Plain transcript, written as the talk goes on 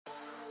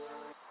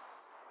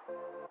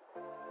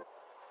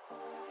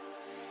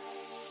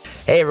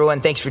Hey everyone,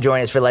 thanks for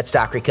joining us for Let's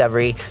Talk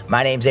Recovery.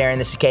 My name's Aaron,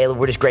 this is Caleb.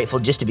 We're just grateful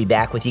just to be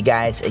back with you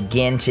guys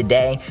again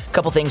today. A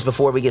couple things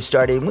before we get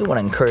started. We want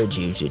to encourage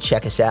you to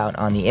check us out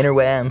on the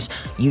interwebs,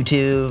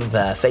 YouTube,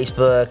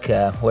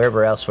 Facebook,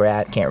 wherever else we're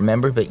at. Can't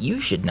remember, but you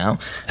should know.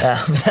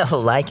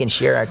 Like and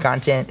share our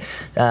content.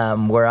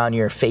 We're on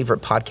your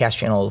favorite podcast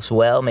channel as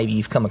well. Maybe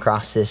you've come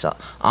across this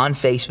on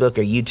Facebook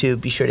or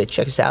YouTube. Be sure to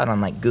check us out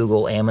on like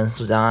Google,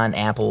 Amazon,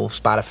 Apple,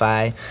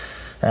 Spotify.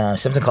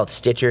 Something called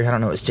Stitcher. I don't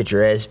know what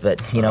Stitcher is,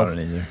 but you know,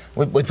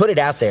 we put it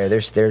out there.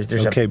 There's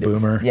okay,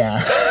 boomer. Yeah.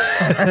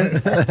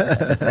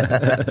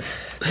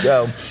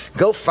 So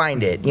go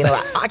find it. You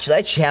know, actually,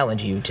 I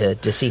challenge you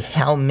to see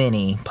how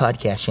many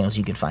podcast channels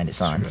you can find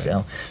us on. Right.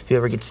 So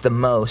whoever gets the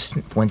most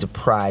wins a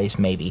prize,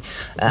 maybe.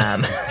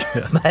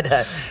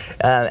 But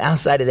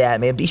outside of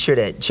that, man, be sure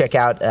to check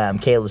out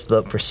Caleb's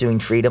book, Pursuing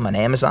Freedom, on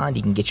Amazon.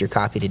 You can get your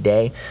copy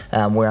today.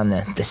 We're on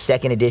the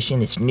second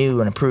edition. It's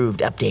new and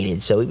approved,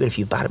 updated. So even if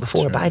you bought it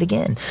before, buy it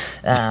again.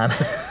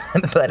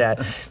 But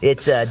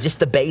it's just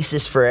the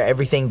basis for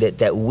everything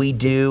that we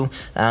do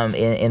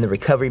in the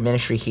recovery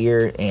ministry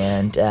here.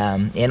 And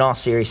in all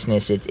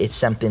seriousness, it's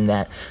something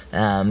that,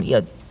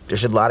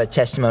 there's a lot of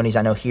testimonies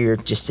I know here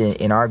just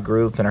in our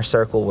group, in our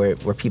circle, where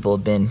people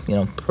have been,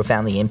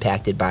 profoundly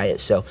impacted by it.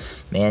 So,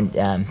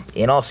 man,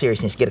 in all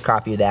seriousness, get a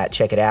copy of that,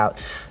 check it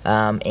out.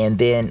 And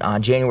then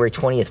on January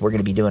 20th, we're going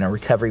to be doing a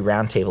recovery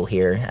roundtable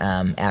here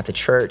at the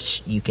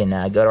church. You can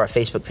go to our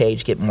Facebook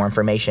page, get more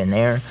information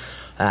there,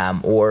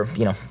 or,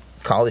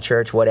 call the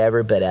church,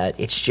 whatever, but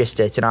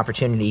it's an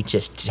opportunity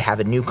just to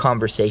have a new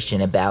conversation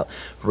about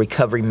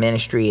recovery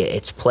ministry,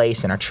 its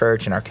place in our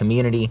church and our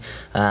community,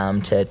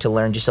 to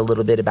learn just a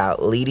little bit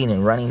about leading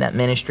and running that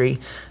ministry.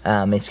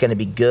 It's going to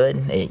be good.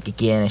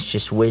 Again, it's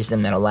just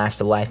wisdom that'll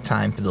last a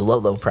lifetime for the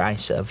low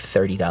price of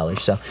 $30.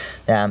 So,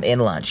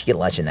 and lunch, you get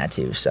lunch in that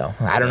too. So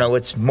I don't know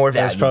what's more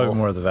valuable. That's probably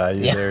more of the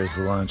value there is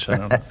the lunch. I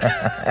don't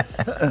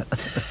know.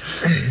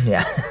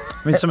 Yeah.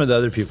 I mean, some of the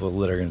other people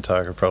that are going to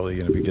talk are probably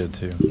going to be good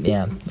too.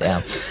 Yeah.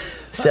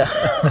 So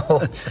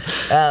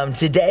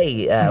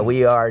today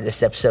we are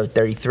just episode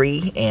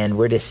 33, and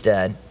we're just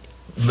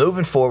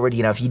moving forward.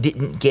 If you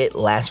didn't get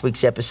last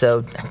week's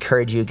episode, I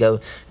encourage you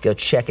to go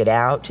check it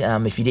out.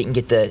 If you didn't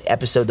get the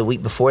episode the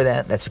week before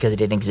that, that's because it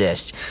didn't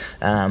exist.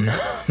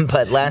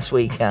 But last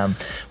week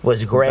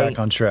was great. We're back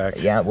on track.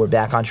 Yeah, we're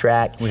back on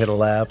track. We had a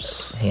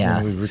lapse.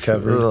 Yeah, we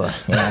recovered.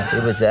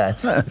 It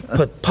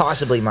was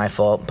possibly my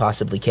fault,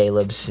 possibly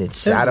Caleb's.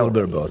 It's a little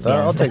bit of both.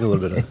 Yeah. I'll take a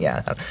little bit of.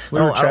 Yeah, I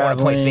don't want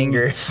to point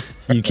fingers.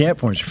 You can't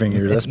point your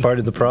finger. That's part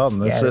of the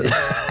problem. That's it.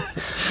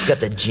 Got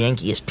the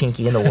jankiest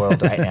pinky in the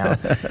world right now.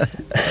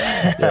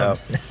 Yeah.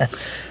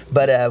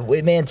 But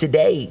man,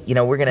 today,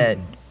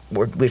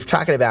 we're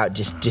talking about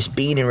just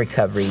being in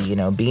recovery,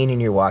 being in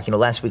your walk.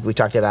 Last week we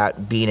talked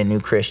about being a new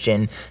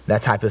Christian,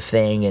 that type of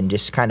thing, and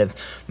just kind of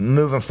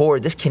moving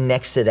forward. This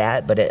connects to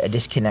that, but it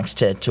just connects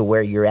to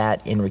where you're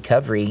at in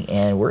recovery.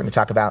 And we're going to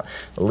talk about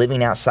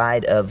living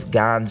outside of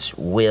God's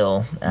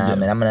will.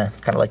 And I'm going to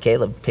kind of let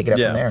Caleb pick it up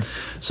from there.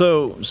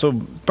 So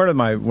part of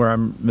where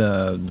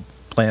I'm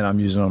plan I'm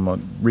using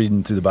on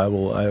reading through the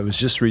Bible, I was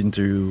just reading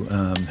through,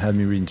 had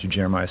me reading through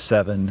Jeremiah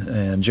 7,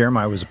 and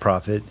Jeremiah was a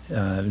prophet,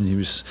 and he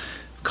was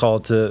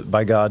called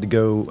by God to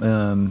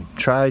go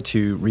try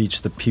to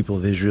reach the people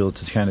of Israel,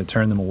 to kind of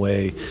turn them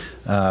away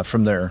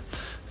from their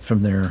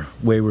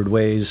wayward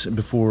ways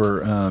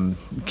before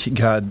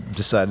God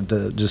decided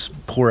to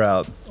just pour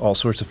out all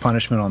sorts of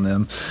punishment on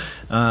them.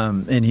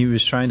 And he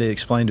was trying to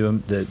explain to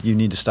him that you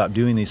need to stop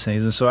doing these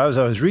things. And so I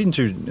was reading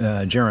through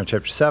Jeremiah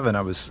chapter 7.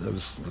 I was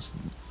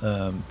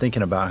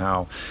thinking about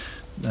how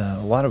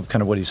a lot of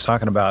kind of what he's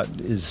talking about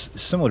is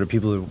similar to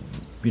people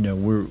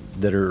who,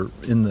 that are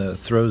in the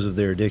throes of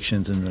their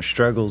addictions and their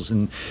struggles,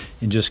 and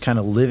just kind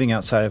of living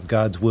outside of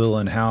God's will,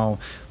 and how,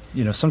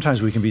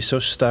 sometimes we can be so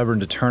stubborn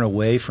to turn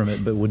away from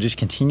it, but we'll just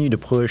continue to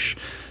push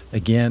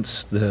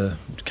against the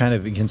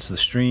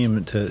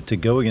stream to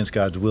go against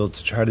God's will,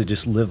 to try to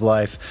just live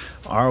life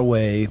our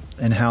way,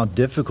 and how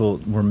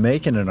difficult we're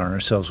making it on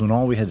ourselves when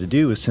all we had to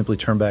do was simply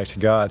turn back to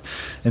God.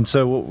 And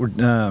so what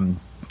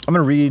I'm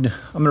going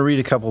to read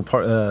a couple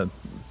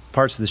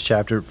parts of this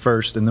chapter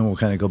first, and then we'll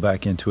kind of go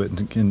back into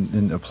it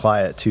and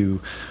apply it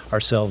to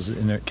ourselves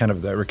in a kind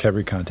of that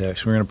recovery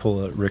context. We're going to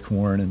pull a Rick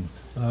Warren, and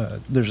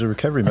there's a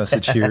recovery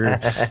message here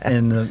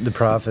in the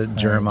prophet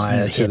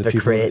Jeremiah to the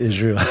people of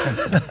Israel.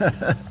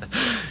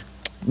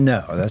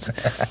 No, that's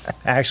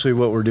actually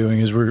what we're doing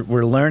is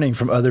we're learning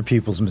from other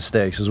people's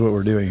mistakes is what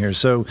we're doing here.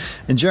 So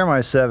in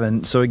Jeremiah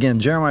 7, so again,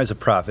 Jeremiah's a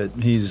prophet.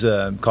 He's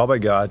called by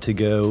God to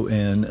go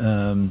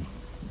and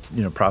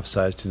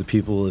prophesize to the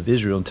people of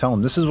Israel and tell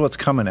them this is what's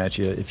coming at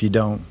you if you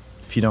don't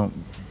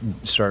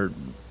start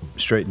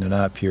straightening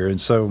up here.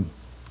 And so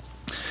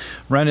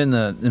right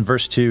in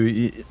verse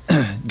 2,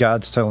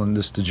 God's telling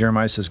this to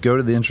Jeremiah. Says, "Go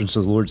to the entrance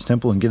of the Lord's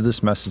temple and give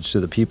this message to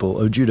the people.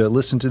 O Judah,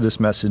 listen to this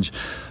message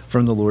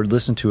from the Lord.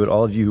 Listen to it,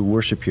 all of you who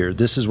worship here.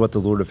 This is what the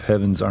Lord of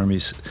heaven's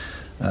armies,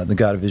 the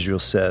God of Israel,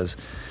 says.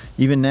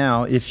 Even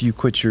now, if you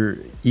quit your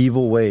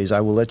evil ways, I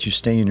will let you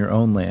stay in your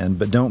own land,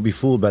 but don't be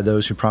fooled by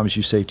those who promise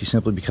you safety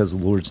simply because the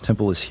Lord's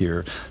temple is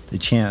here. They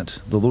chant,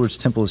 the Lord's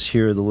temple is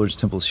here, the Lord's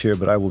temple is here,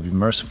 but I will be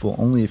merciful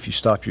only if you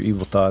stop your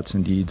evil thoughts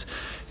and deeds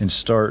and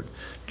start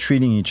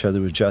treating each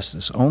other with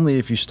justice. Only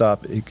if you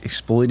stop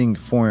exploiting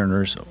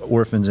foreigners,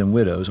 orphans, and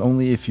widows.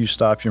 Only if you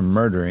stop your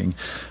murdering.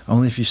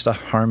 Only if you stop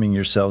harming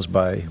yourselves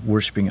by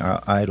worshiping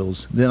our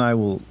idols. Then I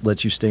will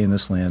let you stay in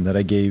this land that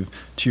I gave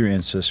to your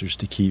ancestors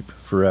to keep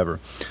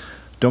forever.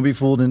 Don't be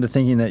fooled into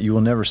thinking that you will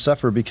never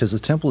suffer because the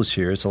temple is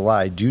here. It's a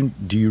lie. Do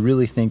you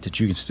really think that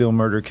you can still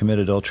murder, commit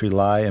adultery,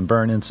 lie, and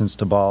burn incense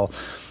to Baal,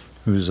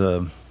 who's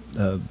a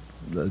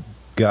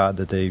god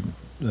that they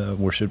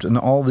worshipped, and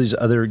all these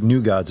other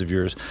new gods of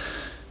yours,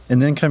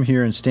 and then come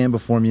here and stand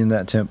before me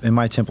in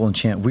my temple and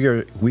chant,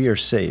 we are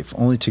safe,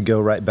 only to go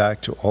right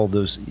back to all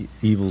those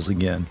evils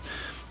again.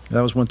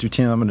 That was 1 through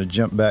 10. I'm going to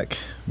jump back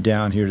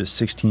down here to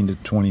 16 to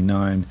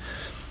 29.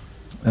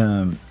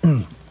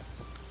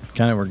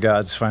 Kind of where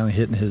God's finally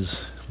hitting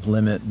his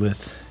limit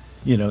with,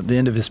 the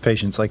end of his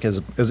patience, like as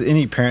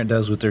any parent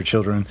does with their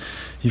children.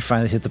 You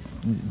finally hit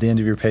the end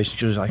of your patience.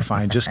 You're like,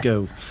 fine, just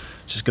go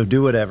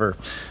do whatever.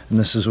 And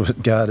this is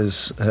what God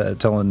is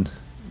telling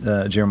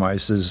Jeremiah.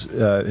 Says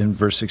in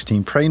verse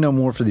 16, pray no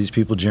more for these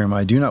people,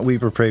 Jeremiah. Do not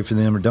weep or pray for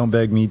them, or don't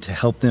beg me to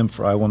help them,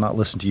 for I will not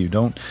listen to you.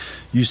 Don't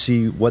you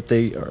see what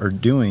they are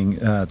doing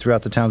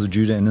throughout the towns of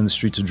Judah and in the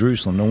streets of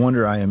Jerusalem? No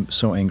wonder I am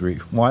so angry.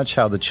 Watch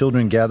how the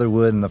children gather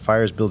wood and the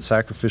fires build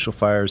sacrificial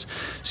fires.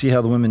 See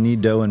how the women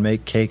knead dough and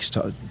make cakes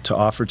to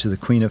offer to the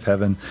Queen of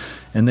Heaven,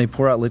 and they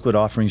pour out liquid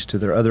offerings to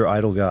their other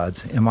idol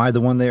gods. Am I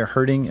the one they are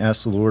hurting?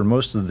 Asked the Lord.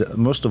 Most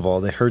of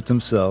all, they hurt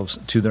themselves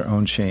to their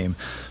own shame.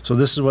 So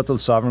this is what the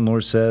sovereign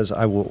Lord says: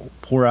 I will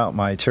pour out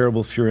my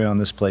terrible fury on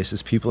this place.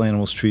 Its people,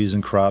 animals, trees,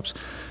 and crops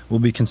will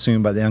be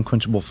consumed by the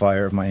unquenchable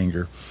fire of my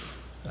anger.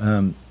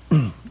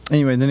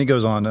 Anyway, then he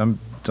goes on. I'll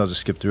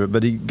just skip through it,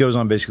 but he goes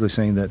on basically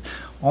saying that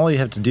all you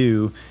have to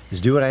do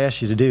is do what I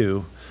asked you to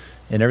do,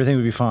 and everything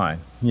would be fine.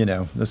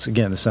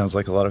 This sounds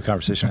like a lot of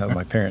conversation I have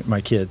with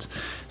my kids.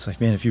 It's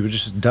like, man, if you would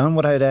just done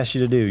what I had asked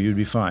you to do, you'd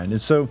be fine.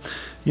 And so,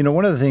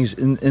 one of the things,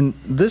 and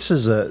this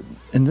is,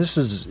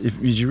 if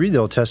you read the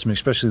Old Testament,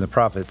 especially the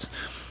prophets,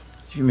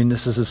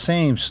 this is the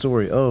same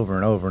story over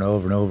and over and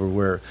over and over,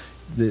 where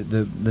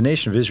the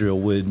nation of Israel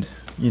would,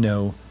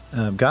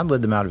 God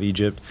led them out of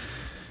Egypt.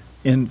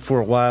 And for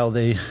a while,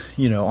 they,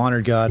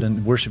 honored God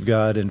and worshiped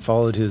God and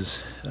followed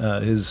His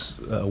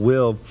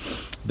will.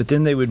 But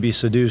then they would be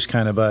seduced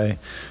kind of by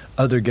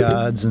other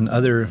gods and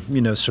other,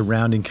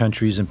 surrounding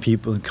countries and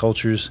people and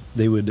cultures.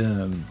 They would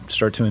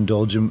start to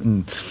indulge them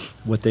in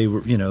what they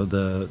were,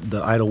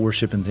 the idol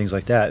worship and things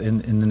like that.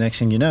 And the next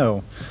thing you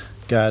know,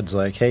 God's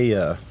like, hey,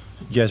 you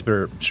guys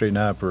better straighten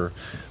up, or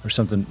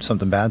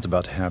something bad's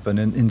about to happen.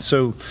 And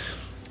so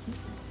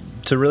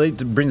to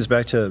bring this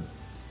back to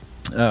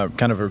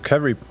kind of a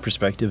recovery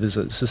perspective, is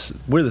that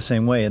we're the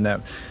same way in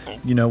that,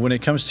 when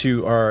it comes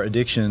to our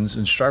addictions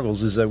and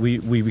struggles, is that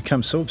we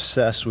become so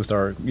obsessed with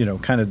our,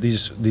 kind of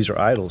these are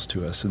idols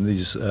to us, and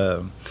these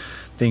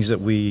things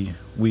that we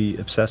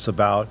obsess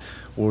about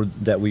or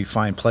that we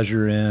find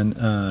pleasure in,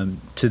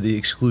 to the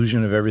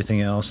exclusion of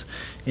everything else.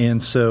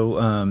 And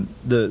so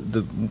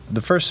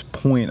the first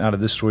point out of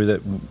this story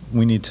that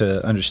we need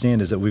to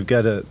understand is that we've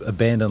got to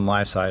abandon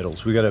life's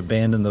idols. We've got to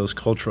abandon those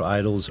cultural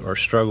idols, our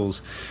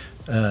struggles.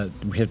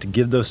 We have to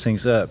give those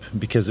things up,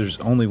 because there's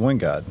only one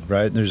God,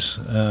 right? There's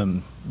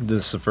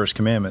this is the first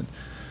commandment.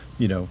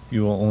 You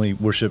will only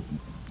worship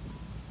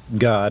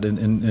God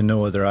and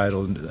no other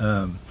idol.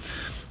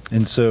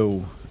 And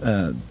so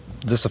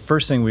that's the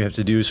first thing we have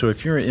to do. So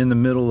if you're in the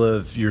middle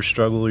of your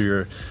struggle,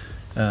 your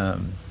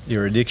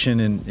addiction,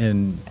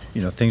 and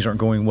things aren't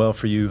going well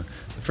for you,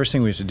 the first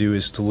thing we have to do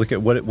is to look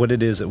at what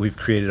it is that we've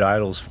created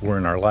idols for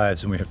in our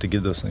lives, and we have to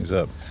give those things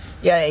up.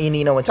 Yeah,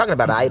 and when talking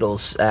about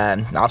idols,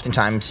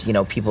 oftentimes,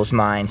 people's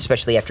mind,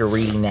 especially after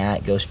reading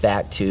that, goes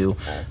back to,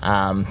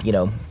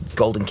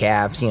 golden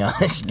calves,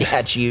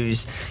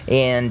 statues,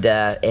 and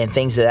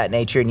things of that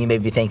nature. And you may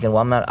be thinking,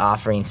 well, I'm not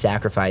offering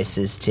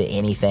sacrifices to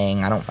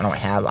anything. I don't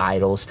have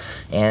idols.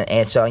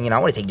 And so, I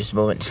want to take just a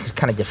moment to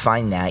kind of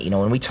define that.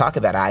 When we talk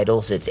about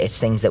idols, it's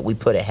things that we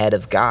put ahead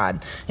of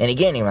God. And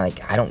again, you're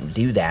like, I don't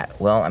do that.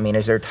 Well,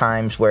 is there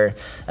times where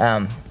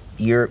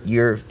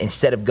you're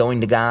instead of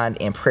going to God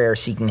in prayer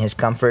seeking His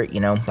comfort,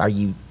 are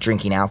you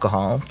drinking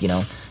alcohol,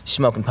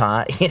 smoking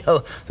pot,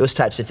 those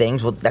types of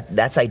things? Well,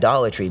 that's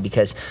idolatry,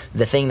 because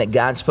the thing that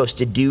God's supposed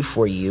to do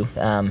for you,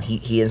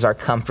 He is our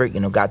comfort.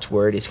 God's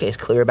word is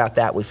clear about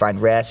that. We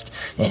find rest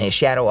in His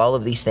shadow, all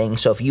of these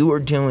things. So if you are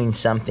doing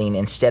something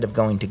instead of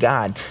going to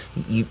God,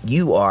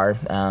 you are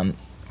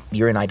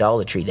you're in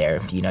idolatry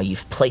there.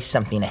 You've placed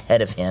something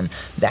ahead of him.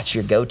 That's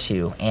your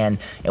go-to. And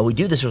we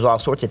do this with all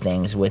sorts of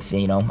things, with,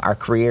 our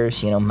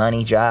careers,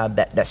 money, job,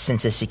 that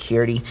sense of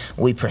security.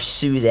 We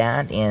pursue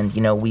that, and,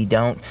 we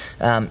don't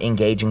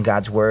engage in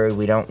God's word.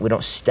 We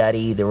don't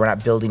study. We're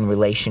not building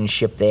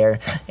relationship there.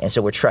 And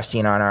so we're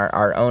trusting on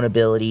our own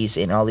abilities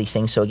and all these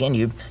things. So again,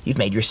 you've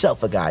made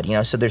yourself a God,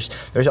 So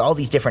there's all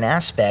these different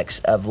aspects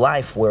of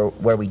life where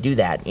we do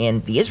that.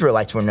 And the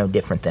Israelites were no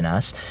different than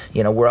us.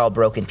 We're all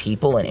broken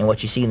people, and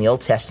what you see in the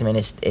Old Testament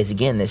is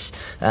again this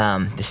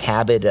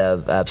habit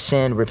of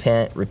sin,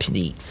 repent,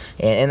 repeat,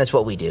 and that's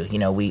what we do.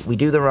 We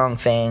do the wrong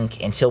thing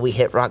until we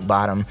hit rock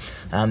bottom.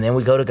 Then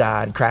we go to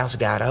God, cry out to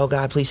God. Oh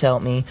God, please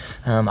help me.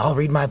 I'll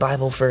read my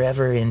Bible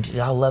forever, and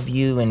I'll love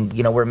you. And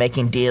we're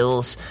making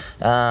deals,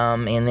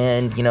 and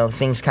then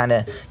things kind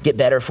of get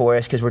better for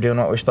us because we're doing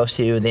what we're supposed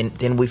to. And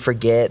then we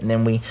forget, and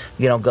then we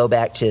go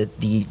back to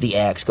the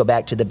ex, go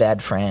back to the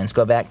bad friends,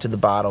 go back to the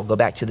bottle, go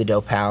back to the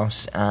dope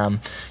house,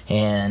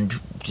 and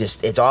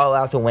just it's all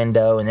out the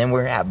window, and then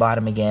we're at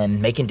bottom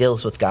again, making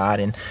deals with God,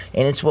 and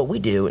it's what we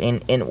do.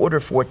 In order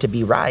for it to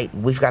be right,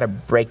 we've got to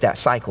break that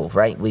cycle,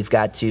 right? We've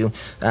got to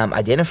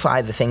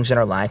identify the things in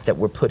our life that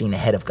we're putting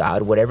ahead of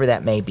God, whatever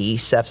that may be,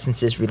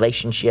 substances,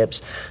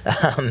 relationships,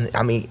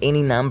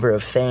 any number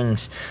of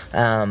things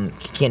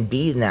can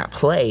be in that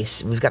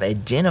place. We've got to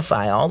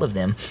identify all of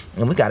them,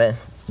 and we've got to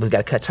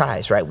cut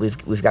ties, right?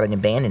 We've got to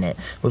abandon it.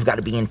 We've got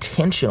to be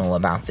intentional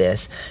about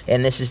this.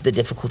 And this is the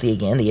difficulty,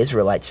 again, the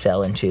Israelites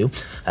fell into,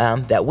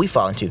 that we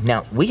fall into.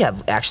 Now, we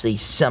have actually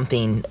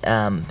something,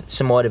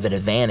 somewhat of an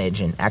advantage,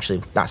 and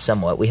actually not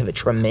somewhat, we have a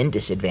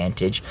tremendous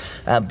advantage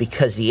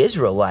because the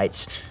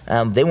Israelites,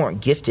 they weren't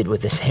gifted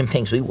with the same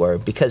things we were,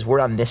 because we're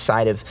on this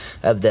side of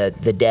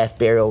the death,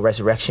 burial,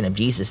 resurrection of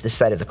Jesus, this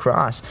side of the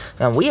cross.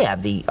 We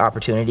have the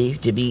opportunity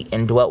to be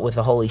indwelt with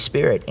the Holy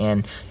Spirit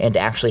and to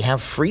actually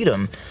have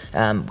freedom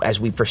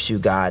as we pursue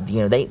God.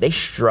 They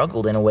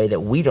struggled in a way that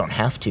we don't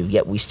have to,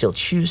 yet we still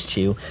choose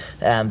to.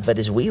 But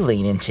as we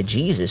lean into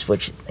Jesus,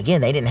 which,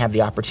 again, they didn't have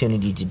the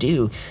opportunity to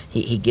do,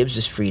 he gives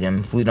us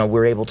freedom.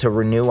 We're able to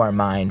renew our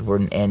mind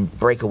and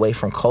break away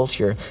from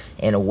culture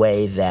in a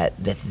way that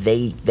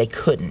they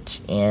couldn't.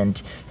 And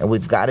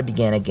we've got to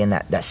begin, again,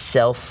 that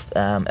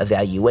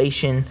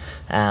self-evaluation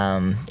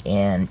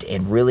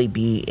and really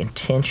be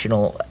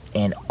intentional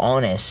and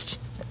honest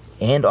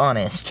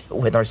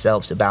with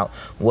ourselves about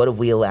what have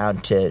we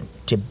allowed to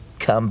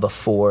come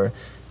before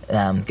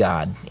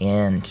God.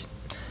 And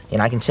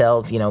I can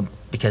tell,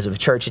 because of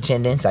church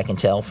attendance, I can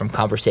tell from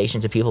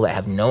conversations of people that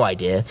have no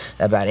idea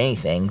about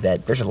anything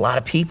that there's a lot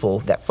of people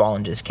that fall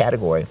into this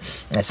category.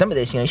 And some of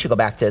this, you should go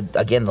back to,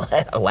 again,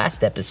 the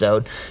last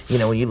episode.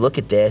 When you look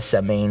at this,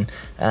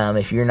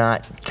 if you're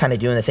not kind of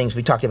doing the things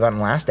we talked about in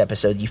the last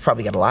episode, you've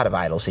probably got a lot of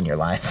idols in your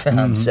life.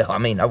 So,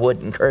 I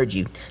would encourage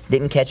you,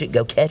 didn't catch it,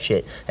 go catch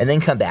it, and then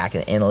come back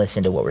and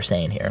listen to what we're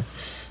saying here.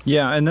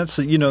 Yeah, and that's,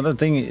 the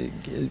thing,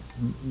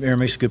 Aaron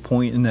makes a good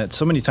point in that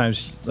so many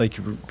times, like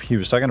he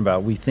was talking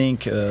about, we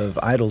think of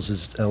idols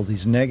as all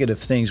these negative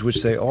things,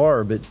 which they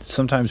are, but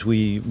sometimes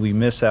we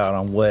miss out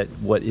on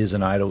what is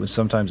an idol, and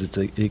sometimes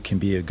it can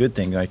be a good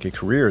thing, like a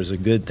career is a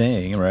good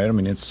thing, right?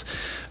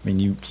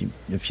 You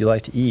if you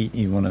like to eat,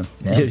 you want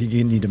to,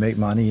 you need to make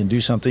money and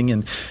do something,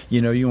 and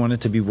you want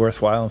it to be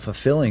worthwhile and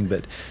fulfilling,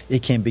 but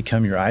it can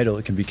become your idol.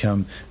 It can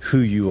become who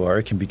you are.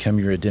 It can become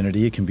your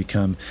identity. It can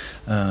become,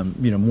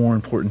 more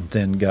important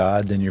than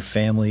God, than your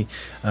family,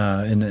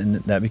 and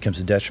that becomes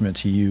a detriment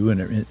to you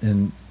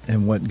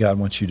and what God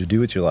wants you to do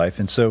with your life.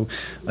 And so,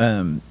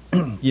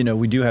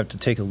 we do have to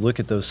take a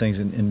look at those things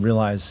and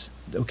realize,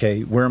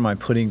 okay, where am I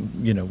putting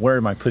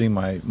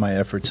my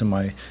efforts and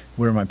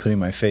where am I putting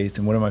my faith,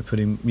 and what am I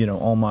putting,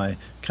 all my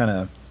kind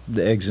of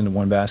the eggs into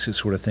one basket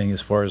sort of thing,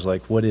 as far as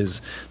like what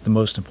is the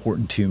most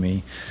important to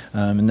me,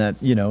 and that,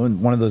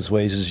 and one of those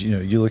ways is,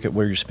 you look at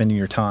where you're spending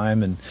your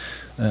time and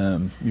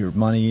your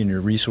money and your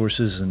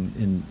resources,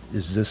 and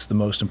is this the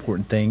most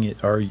important thing?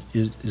 Or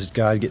is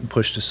God getting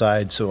pushed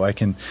aside so I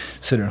can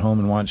sit at home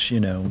and watch,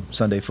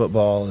 Sunday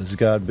football? Is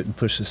God getting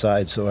pushed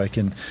aside so I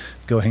can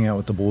go hang out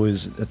with the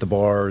boys at the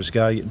bar? Or is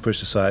God getting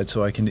pushed aside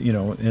so I can,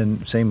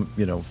 and same,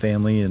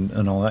 family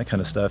and all that kind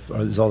of stuff? Or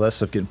is all that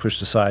stuff getting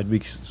pushed aside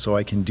so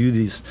I can do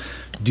this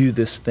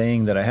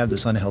thing that I have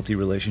this unhealthy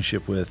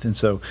relationship with? And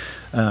so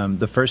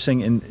the first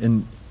thing,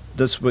 and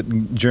that's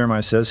what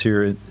Jeremiah says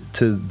here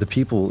to the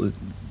people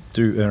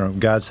through,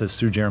 God says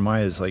through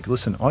Jeremiah, is like,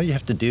 listen, all you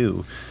have to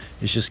do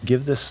is just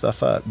give this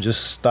stuff up.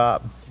 Just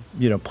stop,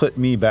 put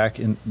me back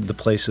in the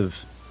place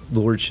of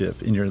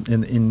lordship in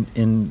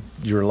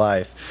your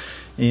life.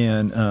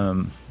 And,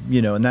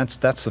 and that's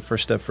the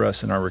first step for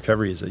us in our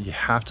recovery, is that you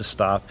have to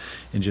stop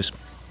and just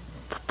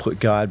put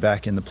God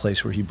back in the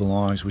place where he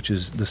belongs, which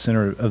is the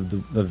center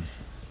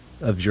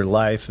of your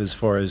life, as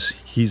far as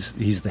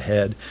he's the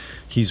head.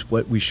 He's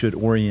what we should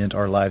orient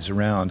our lives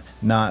around,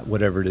 not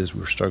whatever it is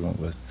we're struggling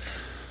with.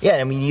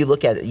 Yeah, you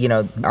look at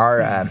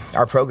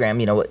our program,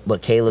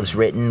 what Caleb's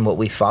written, what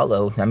we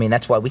follow.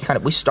 That's why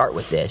we start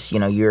with this.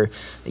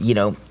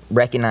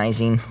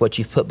 recognizing what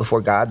you've put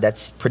before God.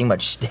 That's pretty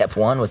much step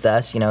one with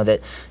us,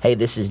 that, hey,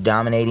 this is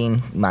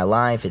dominating my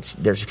life.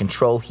 There's a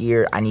control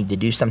here. I need to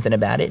do something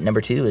about it.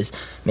 Number two is,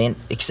 man,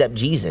 accept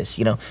Jesus,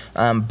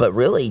 but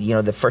really,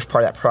 the first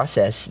part of that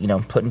process,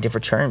 put in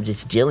different terms,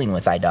 it's dealing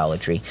with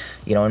idolatry.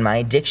 In my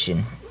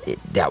addiction,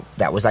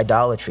 that was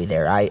idolatry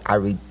there. I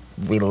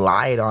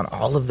relied on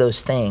all of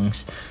those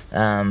things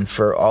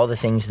for all the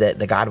things that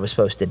the God was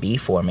supposed to be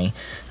for me.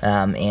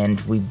 And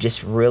we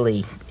just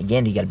really,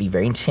 again, you got to be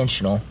very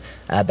intentional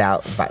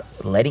about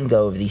letting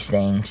go of these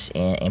things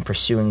and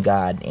pursuing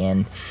God.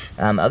 And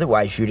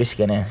otherwise, you're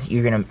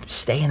gonna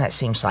stay in that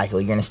same cycle.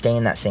 You're gonna stay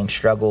in that same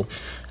struggle.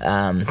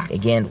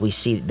 Again, we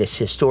see this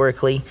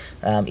historically,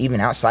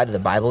 even outside of the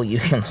Bible. You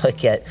can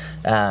look at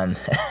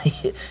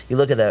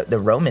the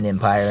Roman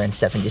Empire and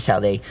stuff, and just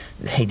how they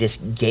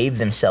just gave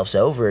themselves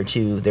over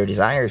to their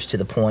desires to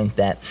the point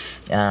that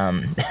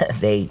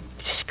they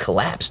just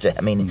collapsed. I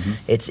mean,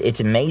 it's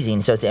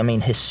amazing. So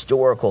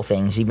historical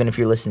things. Even if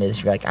you're listening to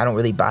this, you're like, I don't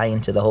really buy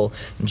into the whole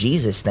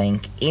Jesus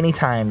thing.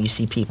 Anytime you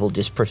see people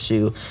just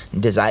pursue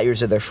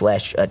desires of their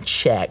flesh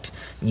unchecked,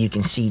 you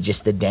can see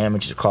just the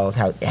damage it's caused,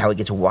 how it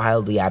gets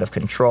wildly out of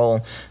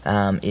control.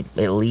 It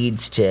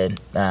leads to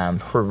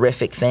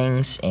horrific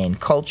things in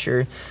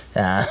culture,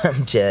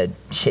 to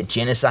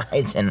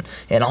genocides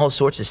and all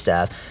sorts of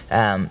stuff.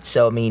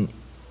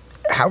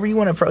 However you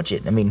want to approach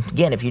it.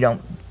 Again, if you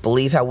don't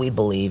believe how we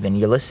believe and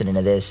you're listening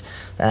to this,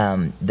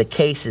 the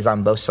case is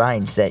on both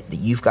sides that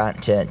you've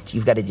got to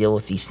deal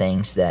with these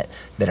things that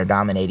are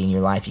dominating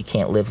your life. You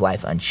can't live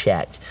life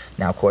unchecked.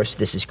 Now, of course,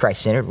 this is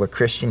Christ-centered. We're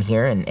Christian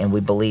here, and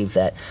we believe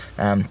that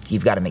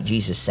you've got to make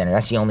Jesus centered.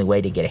 That's the only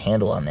way to get a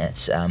handle on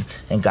this.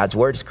 And God's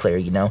word is clear.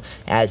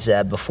 As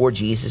before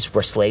Jesus,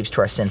 we're slaves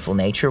to our sinful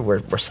nature.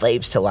 We're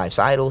slaves to life's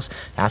idols.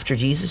 After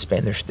Jesus,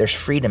 man, there's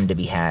freedom to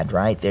be had,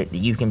 right?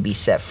 You can be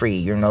set free.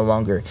 You're no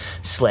longer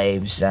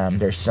slaves.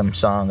 There's some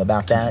song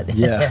about that.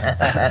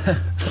 Yeah.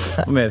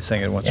 We may have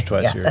sang it once or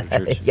twice here at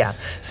church. Yeah.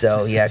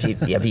 So,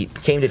 if you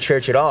came to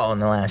church at all in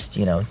the last,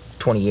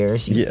 20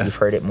 years, you've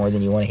heard it more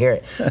than you want to hear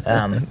it.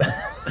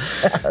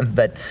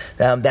 But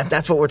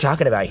that's what we're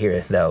talking about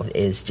here, though,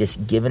 is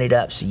just giving it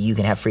up so you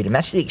can have freedom.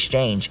 That's the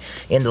exchange.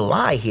 And the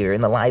lie here,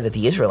 and the lie that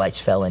the Israelites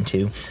fell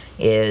into,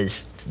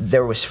 is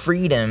there was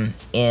freedom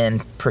in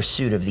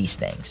pursuit of these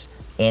things.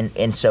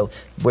 And so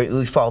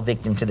we fall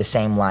victim to the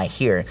same lie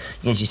here.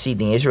 As you see,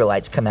 the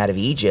Israelites come out of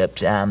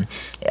Egypt in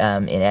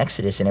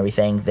Exodus and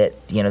everything, that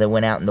they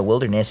went out in the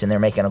wilderness and they're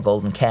making a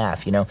golden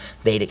calf.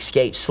 They'd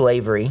escaped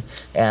slavery,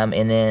 and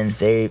then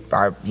they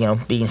are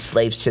being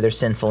slaves to their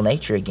sinful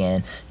nature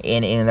again.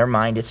 And in their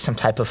mind, it's some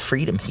type of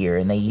freedom here.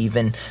 And they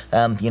even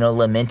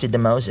lamented to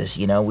Moses.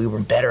 We were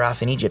better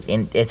off in Egypt.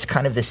 And it's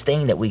kind of this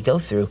thing that we go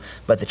through.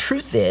 But the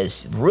truth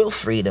is, real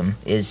freedom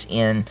is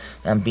in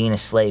being a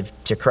slave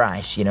to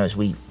Christ. As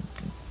we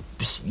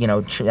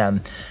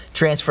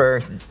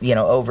transfer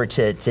over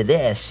to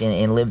this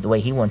and live the way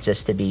he wants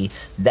us to be,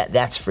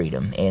 that's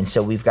freedom. And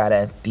so we've got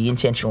to be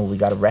intentional. We've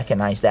got to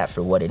recognize that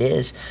for what it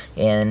is,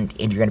 and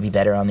you're going to be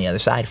better on the other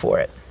side for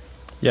it.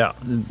 Yeah.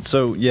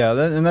 So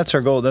and that's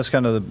our goal. That's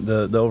kind of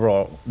the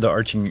overall, the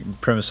arching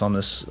premise on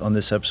this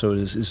episode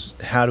is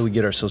how do we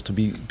get ourselves to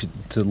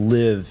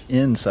live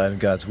inside of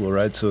God's will,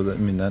 right? So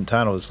that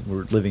title is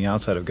we're living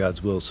outside of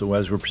God's will. So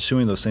as we're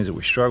pursuing those things that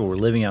we struggle, we're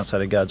living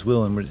outside of God's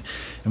will, and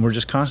we're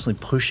just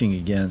constantly pushing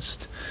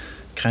against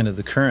kind of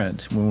the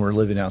current when we're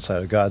living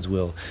outside of God's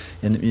will,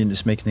 and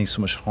just making things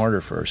so much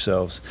harder for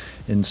ourselves.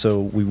 And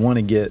so we want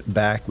to get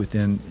back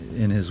in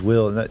His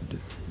will, and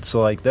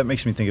that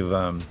makes me think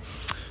of.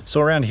 So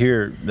around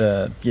here,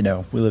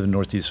 we live in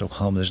Northeast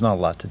Oklahoma. There's not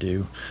a lot to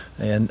do,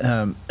 and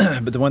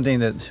but the one thing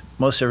that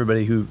most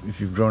everybody who,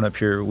 if you've grown up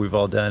here, we've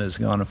all done is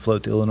gone and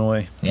float to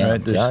Illinois. Yeah.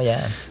 Right?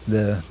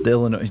 The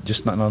Illinois,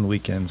 just not on the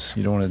weekends.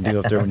 You don't want to do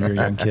up there when you're a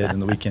young kid on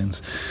the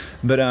weekends.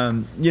 But I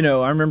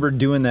remember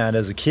doing that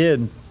as a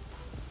kid,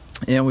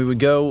 and we would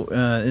go,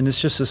 and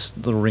it's just this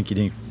little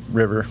rinky-dink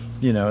river.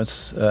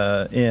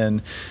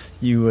 And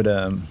you would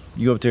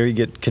you go up there, you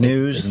get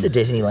canoes. It's the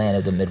Disneyland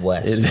of the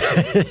Midwest.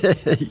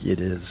 It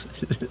is.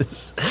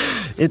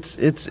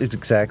 It's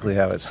exactly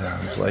how it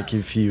sounds. Like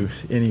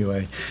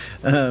anyway.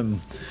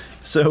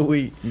 So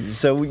we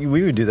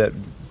would do that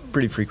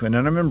pretty frequent.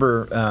 And I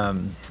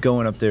remember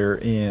going up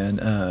there, and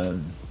I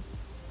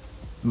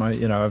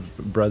have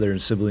a brother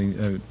and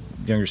sibling,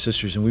 younger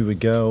sisters, and we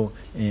would go,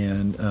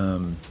 and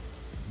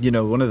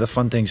one of the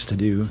fun things to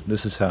do.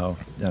 This is how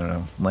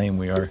lame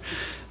we are.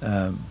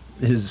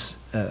 Is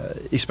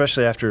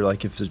especially after,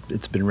 like, if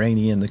it's been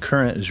rainy and the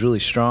current is really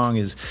strong,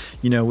 is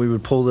we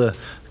would pull the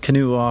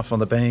canoe off on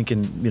the bank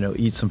and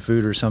eat some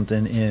food or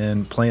something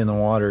and play in the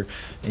water.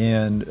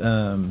 And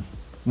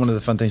one of the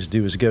fun things to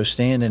do is go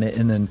stand in it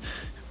and then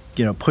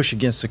push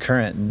against the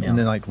current and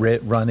then like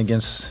run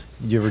against.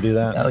 You ever do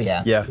that? Oh,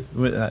 yeah. Yeah.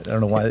 I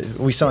don't know why.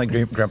 We sound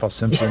like Grandpa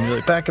Simpson. You're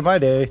like, back in my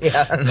day,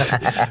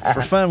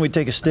 for fun, we'd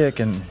take a stick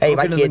and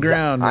poke it in the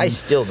ground. I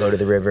still go to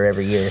the river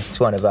every year. It's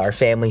one of our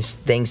family's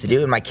things to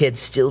do, and my kids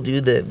still do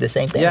the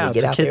same thing. Yeah,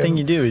 it's a kid thing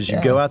you do is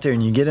you go out there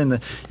and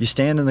you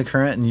stand in the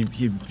current and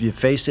you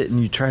face it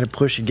and you try to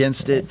push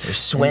against it. Or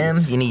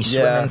swim. You need to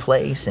swim in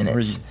place, and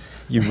it's...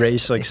 You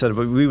race, like I said,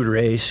 but we would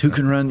race. Who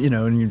can run,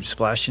 and you're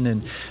splashing,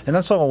 and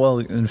that's all well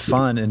and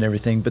fun and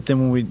everything. But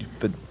then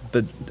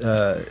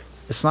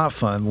it's not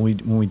fun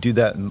when we do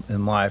that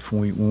in life,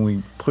 when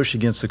we push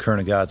against the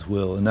current of God's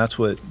will, and that's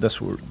what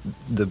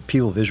the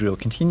people of Israel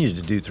continue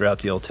to do throughout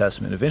the Old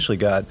Testament. Eventually,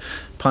 God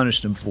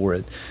punished them for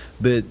it.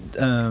 But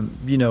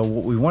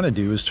what we want to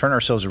do is turn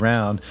ourselves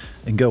around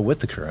and go with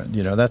the current.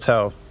 That's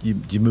how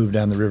you move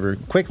down the river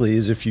quickly.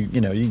 Is if you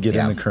get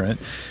in the current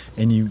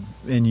and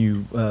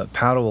you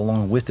paddle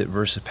along with it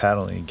versus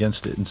paddling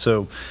against it. And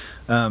so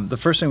the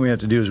first thing we have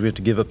to do is we have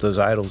to give up those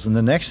idols. And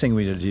the next thing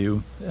we need to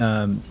do,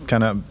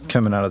 kind of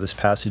coming out of this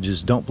passage,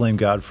 is don't blame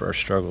God for our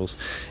struggles.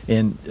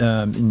 And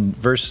in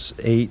verse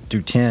 8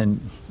 through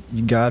 10,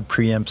 God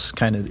preempts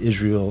kind of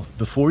Israel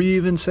before you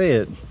even say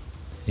it.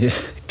 Yeah,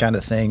 kind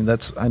of thing.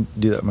 I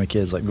do that with my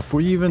kids. Like,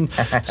 before you even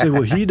say,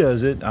 well, he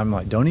does it, I'm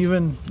like, don't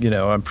even,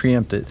 I'm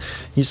preempted.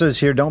 He says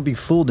here, don't be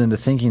fooled into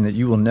thinking that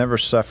you will never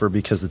suffer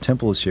because the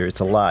temple is here. It's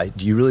a lie.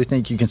 Do you really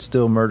think you can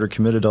still murder,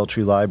 commit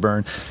adultery, lie,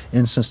 burn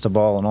incense to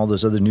Baal and all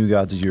those other new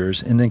gods of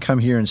yours, and then come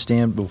here and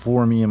stand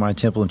before me in my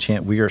temple and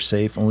chant, we are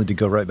safe, only to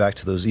go right back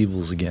to those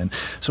evils again?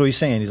 So he's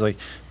like,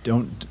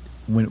 don't,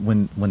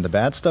 when the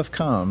bad stuff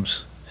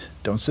comes,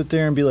 don't sit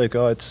there and be like,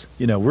 oh, it's,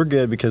 we're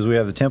good because we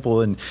have the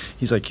temple. And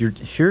he's like,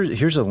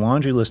 here's a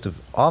laundry list of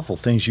awful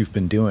things you've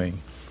been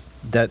doing.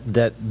 That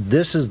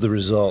this is the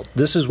result.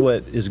 This is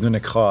what is going to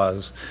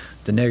cause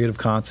the negative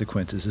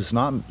consequences. It's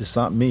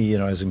not me,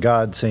 as in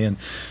God saying,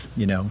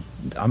 I'm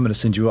going to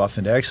send you off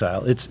into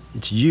exile. It's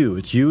you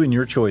and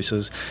your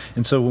choices.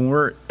 And so when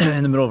we're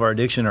in the middle of our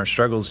addiction, our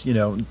struggles,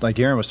 like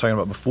Aaron was talking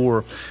about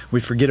before, we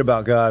forget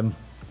about God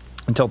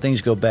until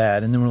things go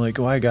bad, and then we're like,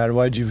 why, God,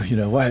 why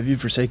have you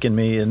forsaken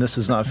me, and this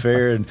is not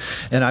fair,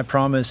 and I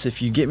promise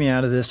if you get me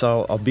out of this,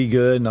 I'll be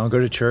good, and I'll go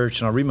to church,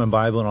 and I'll read my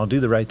Bible, and I'll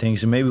do the right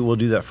things, and maybe we'll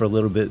do that for a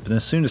little bit, but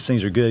as soon as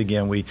things are good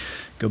again, we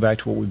go back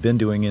to what we've been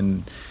doing,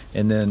 and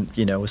then,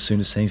 as soon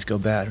as things go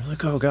bad, we're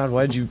like, oh, God,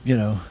 why'd you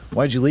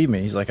leave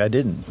me? He's like, I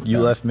didn't. You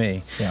left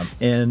me. Yeah.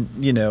 And,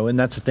 and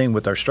that's the thing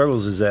with our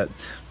struggles is that,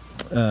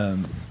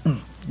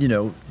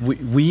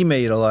 we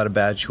made a lot of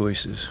bad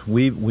choices.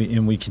 We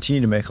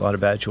continue to make a lot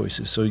of bad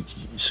choices.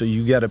 So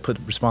you got to put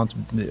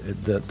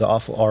the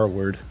awful R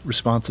word,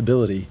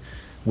 responsibility,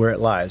 where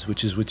it lies,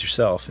 which is with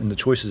yourself and the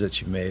choices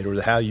that you've made,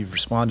 or how you've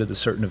responded to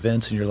certain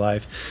events in your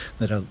life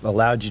that have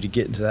allowed you to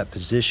get into that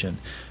position.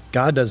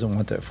 God doesn't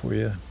want that for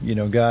you.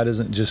 God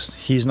isn't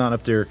He's not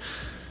up there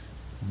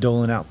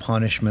doling out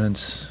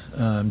punishments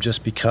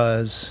just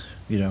because.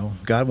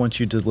 God wants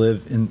you to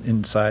live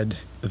inside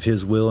of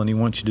His will, and He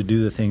wants you to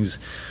do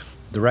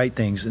the right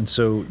things, and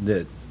so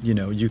that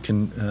you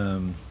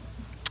can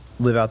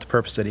live out the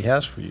purpose that He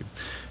has for you.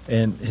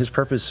 And His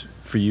purpose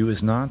for you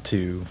is not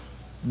to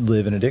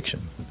live in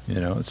addiction.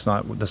 That's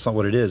not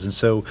what it is. And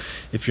so,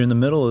 if you're in the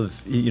middle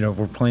of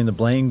we're playing the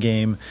blame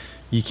game,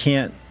 you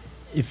can't.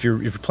 If you're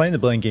playing the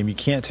blame game, you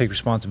can't take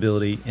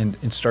responsibility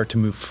and start to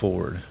move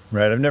forward.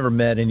 Right? I've never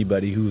met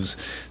anybody who's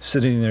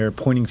sitting there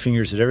pointing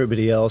fingers at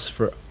everybody else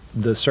for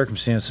the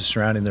circumstances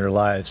surrounding their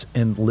lives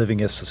and living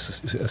a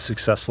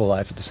successful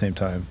life at the same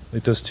time.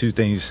 Like, those two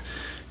things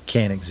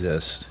can't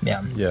exist.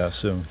 Yeah. Yeah.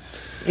 So.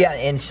 Yeah,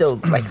 and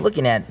so like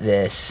looking at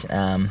this,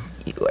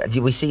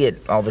 we see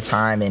it all the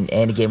time, and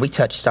again, we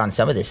touched on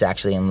some of this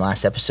actually in the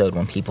last episode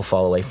when people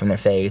fall away from their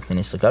faith, and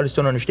it's like, I just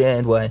don't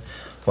understand why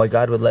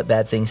God would let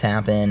bad things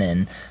happen,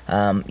 and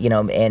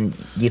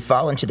and you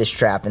fall into this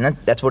trap, and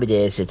that's what it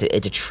is. It's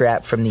a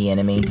trap from the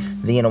enemy.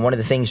 One of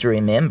the things to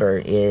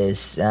remember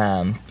is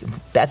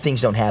bad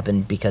things don't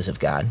happen because of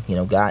God.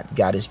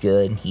 God is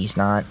good. He's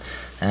not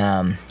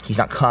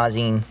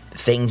causing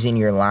things in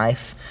your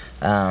life.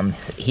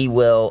 He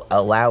will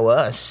allow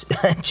us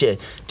to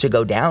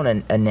go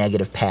down a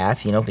negative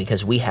path,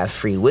 because we have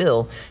free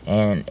will,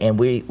 and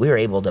we're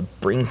able to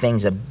bring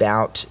things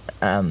about.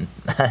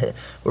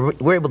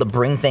 We're able to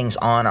bring things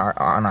on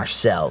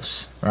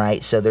ourselves,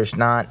 right? So there's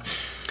not.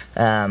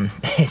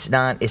 It's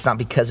not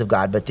because of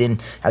God, but then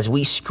as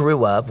we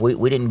screw up,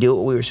 we didn't do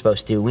what we were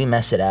supposed to. We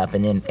mess it up,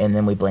 and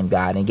then we blame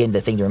God. And again,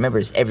 the thing to remember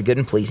is every good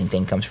and pleasing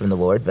thing comes from the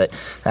Lord, but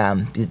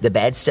the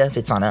bad stuff,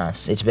 it's on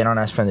us. It's been on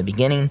us from the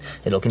beginning.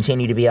 It'll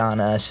continue to be on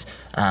us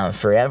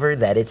forever.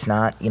 That it's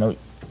not,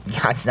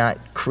 God's not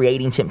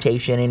creating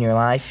temptation in your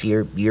life.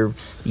 You're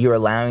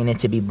allowing it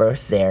to be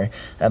birthed there.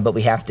 But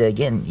we have to,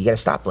 again, you got to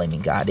stop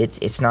blaming God.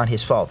 It's not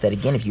His fault. That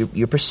again, if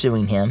you're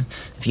pursuing Him,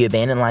 if you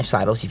abandon life's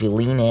idols, if you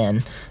lean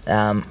in,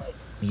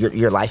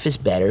 your life is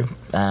better.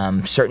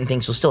 Certain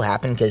things will still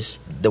happen because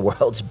the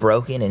world's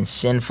broken and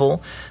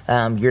sinful.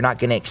 You're not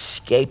going to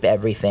escape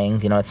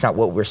everything. It's not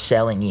what we're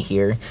selling you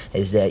here,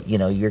 is that,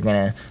 you're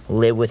going to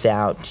live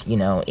without,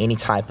 any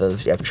type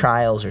of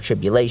trials or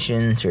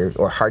tribulations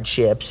or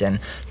hardships, and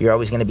you're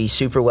always going to be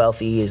super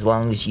wealthy as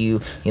long as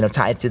you,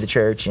 tithe to the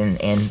church and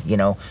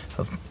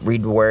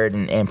read the word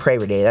and pray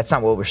every day. That's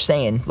not what we're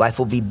saying. Life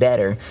will be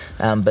better,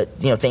 but,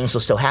 things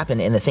will still happen,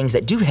 and the things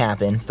that do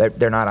happen,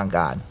 they're not on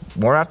God.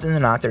 More often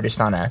than not, they're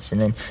just on us.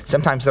 And then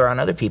sometimes they're on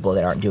other people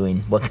that aren't doing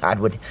what God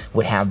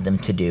would have them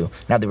to do.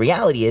 Now, the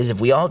reality is, if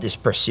we all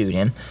just pursued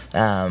him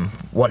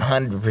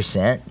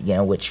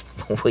 100%, which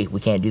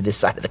we can't do this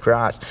side of the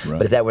cross, right.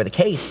 But if that were the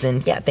case,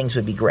 then, yeah, things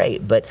would be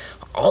great. But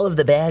all of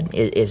the bad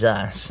is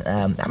us.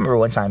 I remember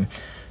one time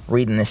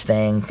reading this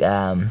thing,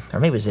 or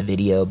maybe it was a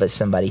video, but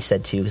somebody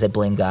said too, because they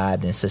blame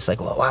God, and it's just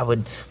like, well, why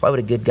would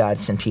a good God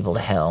send people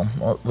to hell?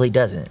 Well, he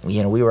doesn't.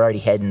 We were already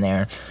heading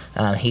there.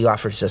 He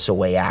offers us a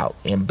way out,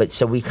 but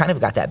so we kind of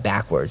got that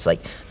backwards.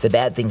 Like, the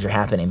bad things are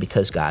happening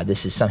because God.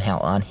 This is somehow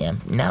on him.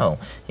 No,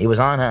 it was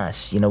on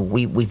us.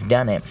 We've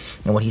done it,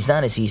 and what he's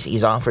done is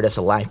he's offered us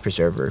a life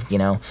preserver.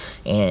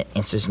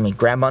 And says,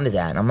 grab onto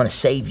that, and I'm going to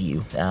save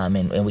you.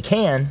 And we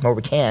can or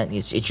we can't.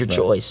 It's your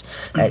choice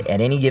at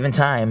any given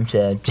time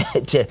to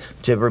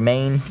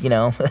remain,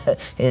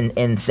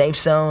 in safe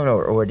zone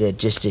or to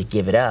just to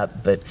give it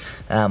up. But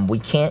we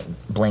can't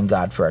blame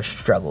God for our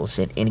struggles.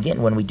 And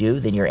again, when we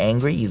do, then you're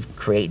angry. You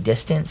create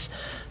distance.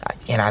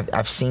 And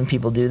I've seen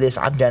people do this.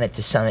 I've done it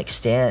to some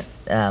extent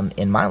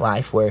in my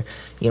life where,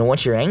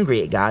 once you're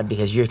angry at God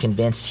because you're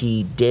convinced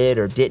he did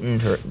or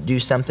didn't or do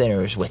something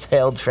or is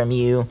withheld from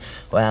you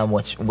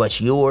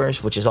what's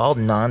yours, which is all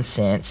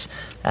nonsense,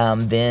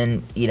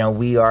 then,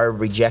 we are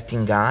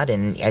rejecting God.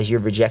 And as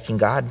you're rejecting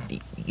God,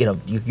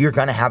 you're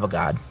going to have a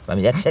God. I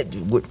mean, that's it.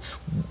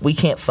 We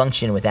can't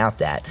function without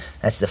that.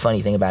 That's the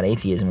funny thing about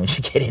atheism, which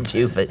you get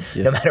into. But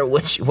no matter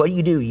what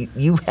you do,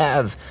 you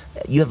have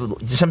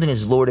something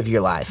is Lord of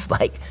your life.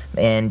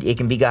 And it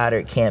can be God or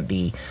it can't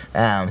be.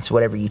 It's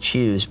whatever you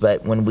choose.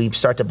 But when we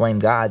start to blame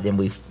God, then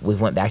we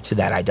went back to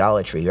that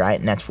idolatry, right?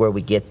 And that's where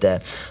we get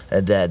the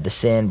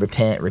sin,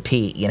 repent,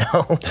 repeat.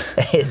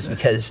 Is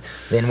because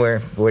then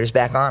we're just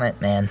back on it,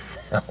 man.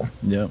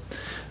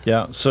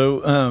 Yeah.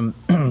 So.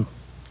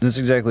 That's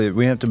exactly it.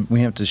 We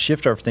have to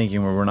shift our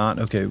thinking where we're not,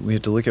 okay, we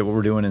have to look at what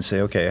we're doing and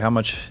say, okay, how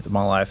much of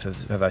my life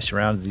have I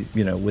surrounded,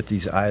 with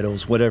these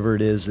idols, whatever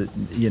it is that,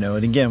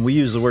 and again, we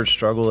use the word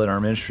struggle in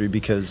our ministry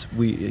because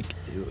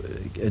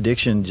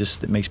addiction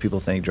just makes people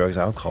think drugs,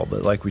 alcohol.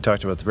 But like we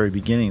talked about at the very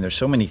beginning, there's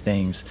so many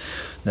things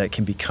that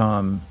can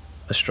become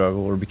a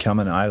struggle or become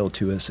an idol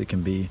to us. It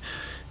can be,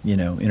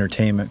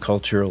 entertainment,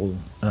 cultural,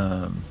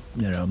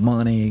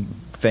 money,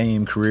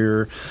 fame,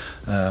 career,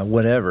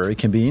 whatever. It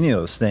can be any of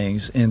those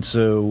things. And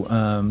so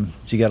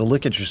you got to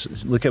look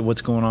at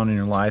what's going on in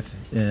your life,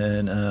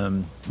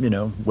 and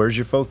where's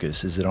your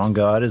focus? Is it on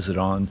God? Is it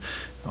on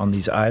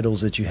these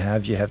idols that you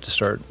have? You have to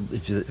start,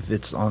 if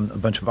it's on a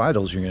bunch of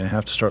idols, you're going to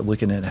have to start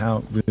looking at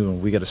how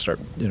we got to start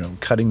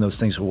cutting those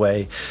things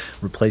away,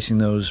 replacing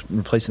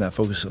that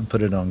focus and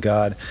put it on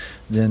God.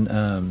 Then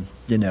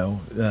we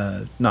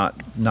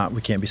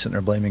can't be sitting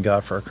there blaming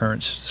God for our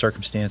current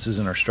circumstances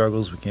and our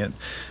struggles.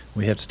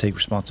 We have to take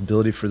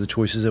responsibility for the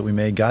choices that we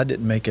made. God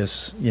didn't make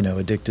us,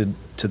 addicted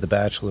to The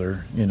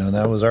Bachelor.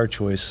 That was our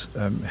choice,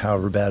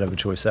 however bad of a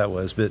choice that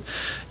was. But,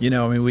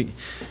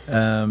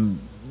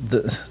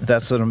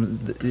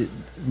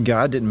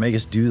 God didn't make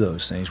us do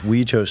those things.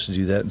 We chose to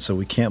do that, and so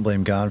we can't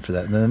blame God for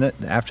that. And then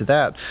after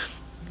that,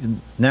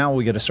 now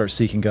we got to start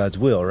seeking God's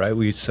will, right?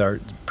 We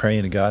start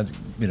praying to God.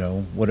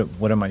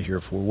 What am I here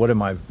for? What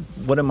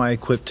am I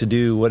equipped to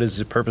do? What is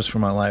the purpose for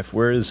my life?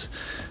 Where is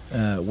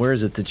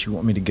it that you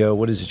want me to go?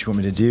 What is it you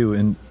want me to do?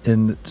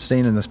 And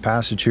staying in this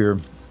passage here,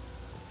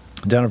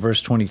 down in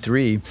verse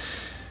 23,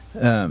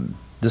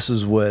 this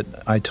is what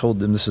I told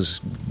them. This is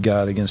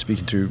God again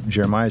speaking through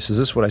Jeremiah. Says,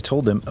 "This is what I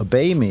told them: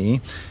 obey me,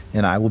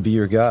 and I will be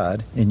your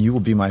God, and you will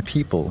be my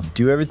people.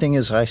 Do everything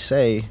as I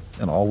say,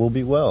 and all will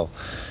be well."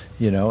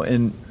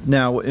 And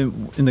now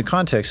in the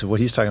context of what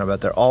he's talking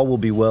about there, all will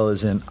be well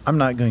is in, I'm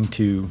not going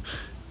to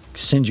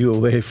send you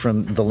away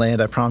from the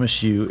land I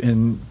promised you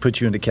and put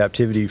you into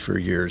captivity for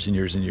years and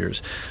years and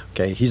years.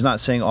 Okay, he's not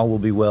saying all will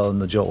be well in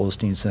the Joel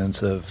Osteen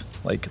sense of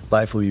like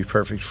life will be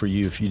perfect for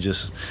you if you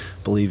just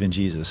believe in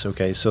Jesus.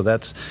 Okay, so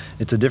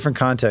it's a different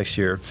context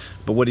here.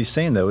 But what he's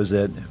saying though is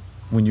that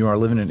when you are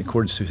living in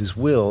accordance to his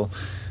will,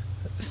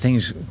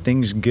 things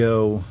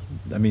go,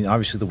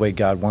 obviously the way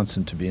God wants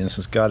them to be. And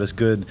since God is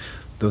good,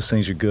 those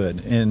things are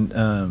good.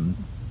 And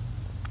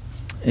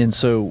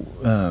so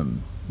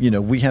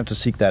we have to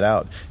seek that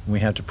out. We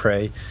have to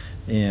pray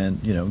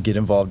and, get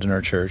involved in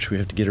our church. We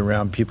have to get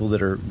around people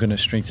that are going to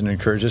strengthen and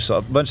encourage us.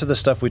 A bunch of the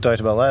stuff we talked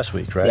about last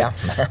week, right? Yeah.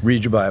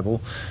 Read your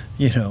Bible,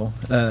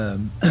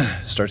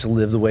 start to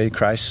live the way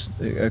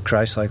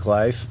Christ-like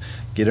life,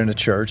 get in a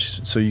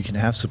church so you can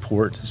have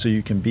support, so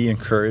you can be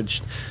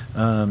encouraged,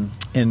 and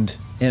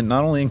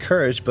not only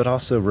encouraged, but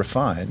also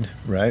refined,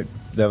 right?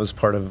 that was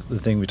part of the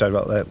thing we talked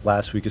about that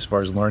last week as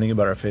far as learning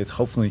about our faith.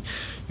 Hopefully,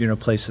 you're in a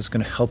place that's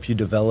going to help you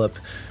develop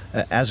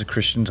as a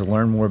Christian to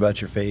learn more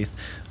about your faith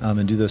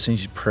and do those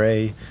things. You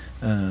pray,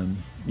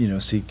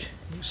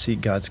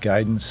 seek God's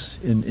guidance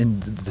in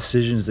the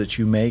decisions that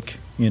you make.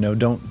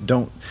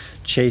 Don't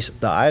chase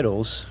the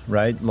idols,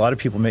 right? A lot of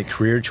people make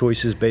career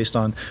choices based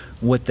on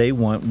what they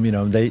want.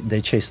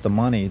 They chase the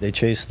money, they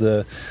chase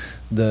the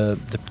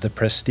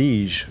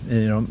prestige.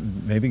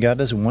 Maybe God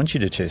doesn't want you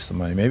to chase the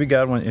money. Maybe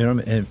God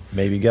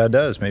maybe God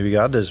does. Maybe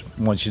God does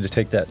want you to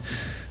take that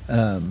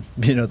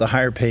the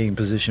higher paying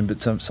position,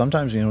 but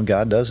sometimes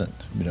God doesn't.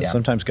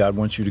 Sometimes God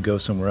wants you to go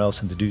somewhere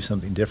else and to do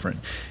something different,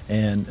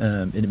 and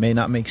it may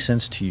not make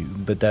sense to you,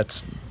 but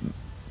that's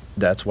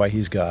why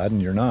He's God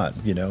and you're not.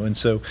 And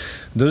so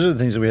those are the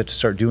things that we have to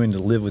start doing to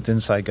live with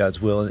inside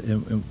God's will.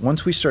 And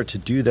once we start to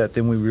do that,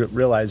 then we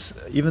realize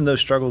even though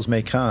struggles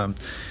may come,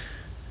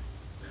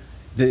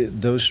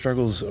 those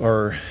struggles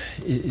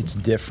it's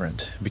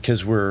different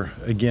because we're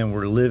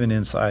living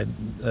inside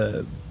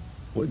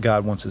what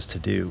God wants us to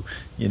do.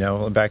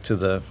 Back to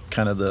the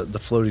kind of the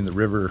floating the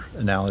river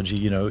analogy.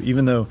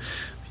 Even though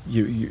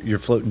you're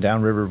floating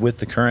downriver with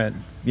the current,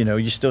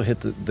 you still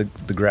hit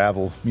the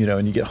gravel,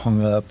 and you get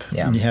hung up,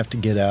 and you have to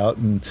get out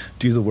and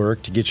do the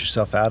work to get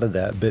yourself out of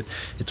that. But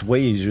it's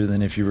way easier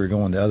than if you were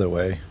going the other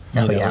way.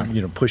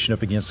 Pushing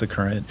up against the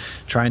current,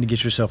 trying to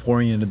get yourself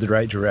oriented the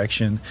right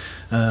direction,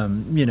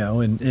 and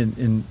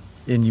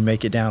you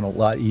make it down a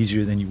lot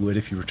easier than you would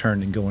if you were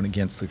turned and going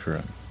against the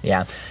current.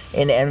 Yeah,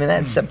 and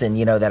that's something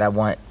that I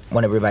want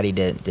everybody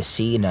to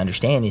see and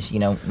understand is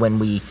when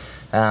we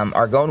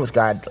are going with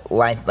God,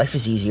 life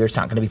is easier. It's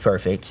not going to be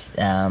perfect,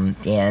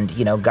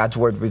 and God's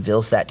word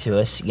reveals that to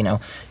us.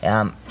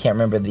 Can't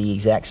remember the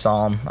exact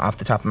psalm off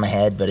the top of my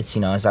head, but it's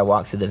as I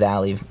walk through the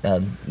valley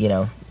of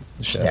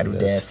shadow of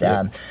death.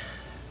 Yep.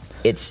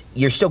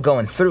 You're still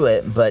going through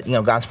it, but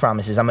God's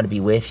promise is I'm going to be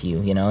with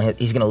you.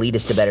 He's going to lead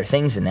us to better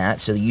things than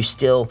that. So you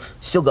still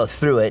go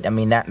through it. I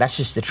mean that's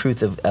just the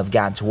truth of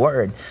God's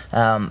word.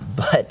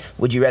 But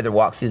would you rather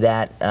walk through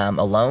that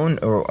alone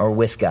or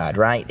with God,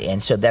 right?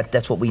 And so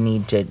that's what we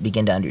need to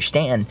begin to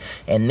understand.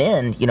 And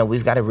then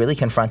we've got to really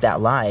confront that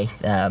lie.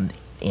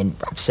 And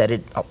I've said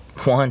it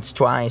once,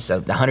 twice,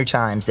 100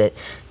 times that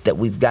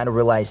we've got to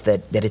realize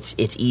that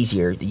it's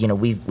easier.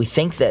 We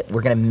think that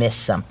we're going to miss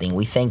something.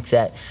 We think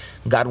that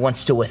God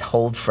wants to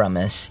withhold from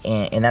us,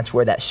 and that's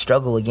where that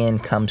struggle again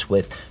comes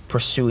with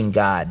pursuing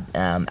God.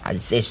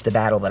 It's the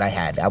battle that I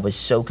had. I was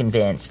so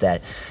convinced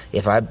that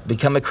if I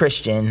become a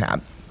Christian,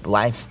 I'm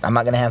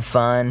not going to have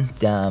fun.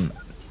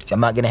 I'm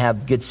not going to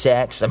have good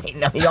sex. I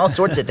mean, all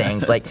sorts of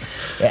things. Like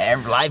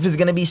life is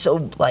going to be so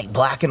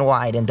black and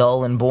white and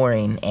dull and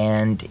boring,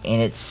 and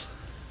it's.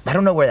 I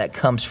don't know where that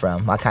comes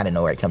from. I kind of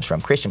know where it comes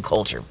from. Christian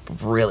culture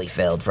really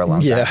failed for a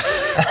long time.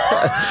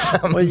 Yeah.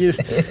 Well, you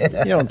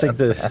don't think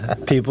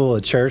the people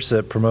at church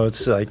that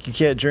promotes you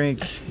can't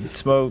drink,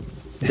 smoke,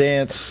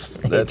 dance,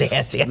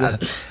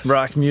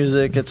 rock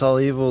music, it's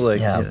all evil.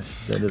 That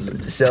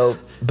isn't. So,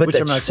 but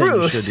which I'm not saying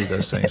you should do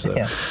those things though.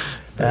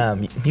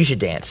 You should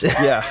dance.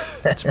 Yeah,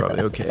 that's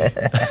probably okay.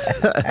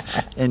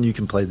 And you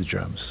can play the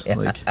drums.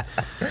 Yeah.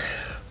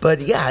 But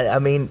yeah, I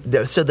mean,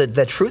 so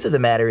the truth of the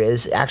matter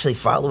is actually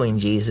following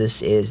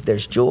Jesus is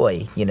there's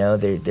joy.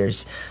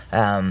 There's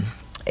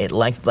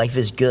life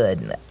is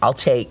good. I'll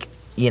take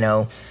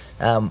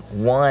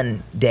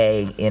one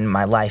day in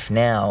my life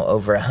now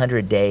over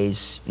 100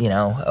 days.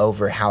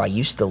 Over how I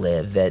used to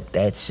live.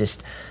 That's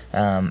just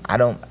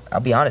I'll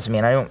be honest. I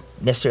mean, I don't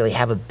necessarily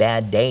have a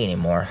bad day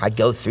anymore. I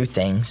go through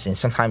things, and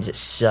sometimes it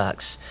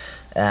sucks.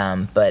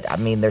 But I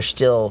mean, there's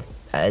still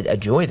a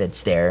joy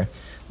that's there.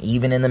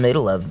 Even in the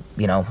middle of,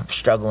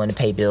 struggling to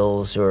pay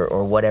bills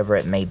or whatever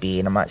it may be.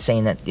 And I'm not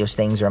saying that those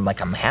things are,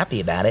 I'm happy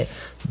about it,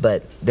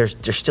 but there's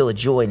still a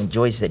joy, and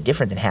joy is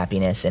different than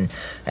happiness. And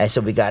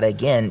so we got to,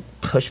 again,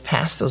 push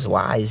past those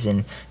lies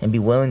and be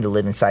willing to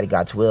live inside of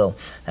God's will.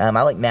 I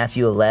like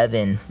Matthew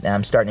 11,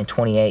 starting in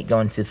 28,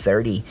 going through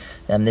 30.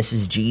 This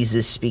is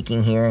Jesus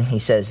speaking here. He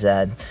says,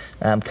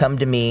 come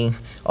to me,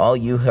 all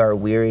you who are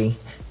weary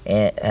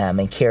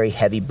and carry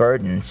heavy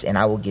burdens, and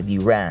I will give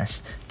you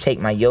rest. Take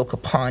my yoke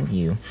upon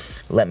you.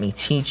 Let me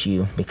teach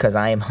you, because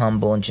I am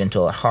humble and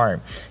gentle at heart,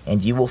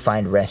 and you will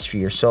find rest for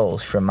your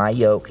souls. For my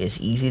yoke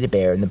is easy to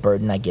bear, and the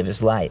burden I give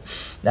is light.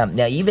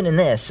 Now, even in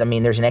this, I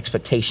mean, there's an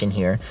expectation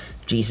here.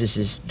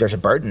 There's a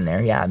burden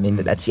there. Yeah, I mean,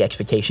 that's the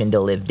expectation to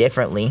live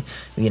differently,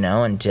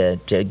 and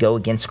to go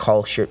against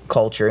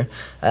culture.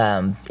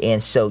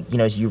 And so,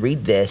 as you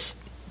read this,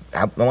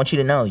 I want you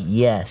to know,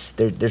 yes,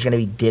 there's going to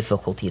be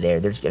difficulty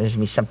there. There's going to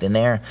be something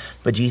there,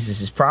 but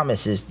Jesus'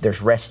 promise is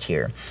there's rest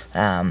here.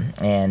 And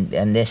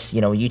this,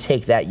 when you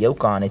take that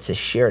yoke on, it's a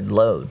shared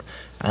load.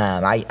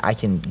 I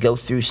can go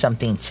through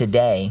something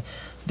today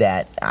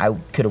that I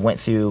could have went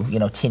through,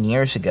 10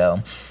 years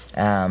ago.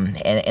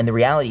 And the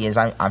reality is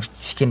I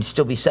can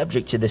still be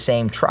subject to the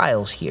same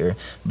trials here,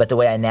 but the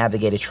way I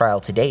navigate a trial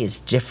today is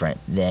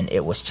different than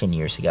it was 10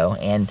 years ago.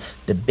 And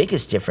the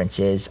biggest difference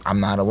is I'm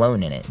not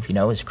alone in it.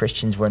 As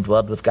Christians, we're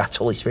indwelled with God's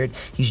Holy Spirit.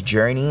 He's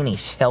journeying,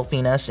 he's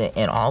helping us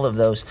in all of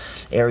those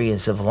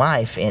areas of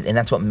life, and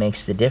that's what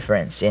makes the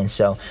difference. And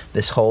so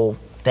this whole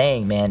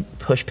thing, man,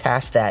 push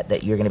past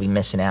that you're going to be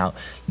missing out,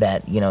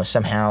 that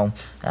somehow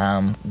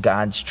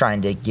God's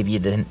trying to give you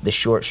the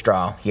short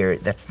straw here.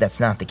 That's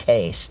not the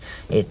case.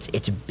 It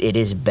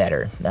is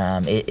better.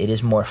 It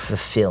is more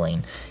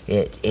fulfilling.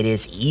 It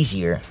is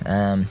easier.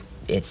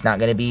 It's not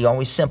going to be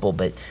always simple,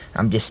 but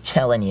I'm just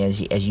telling you,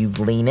 as you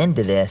lean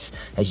into this,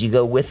 as you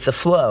go with the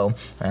flow,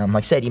 like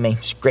I said, you may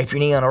scrape your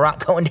knee on a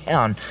rock going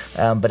down,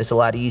 but it's a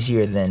lot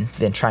easier than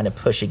trying to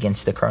push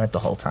against the current the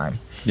whole time.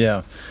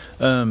 Yeah.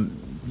 A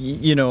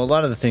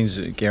lot of the things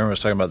that Garen was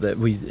talking about that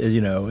we,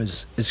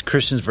 as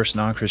Christians versus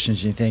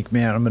non-Christians, you think,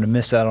 man, I'm going to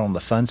miss out on the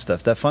fun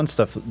stuff. That fun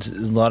stuff, a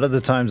lot of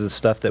the times the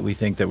stuff that we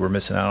think that we're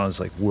missing out on is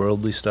like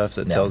worldly stuff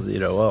that tells,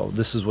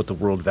 this is what the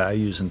world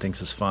values and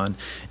thinks is fun.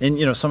 And,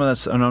 some of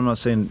that's, and I'm not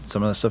saying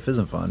some of that stuff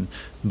isn't fun,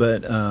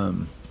 but,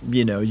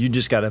 you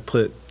just got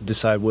to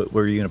decide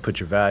where you're going to put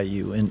your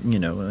value. And,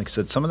 like I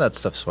said, some of that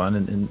stuff's fun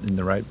in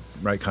the right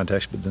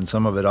context, but then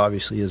some of it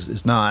obviously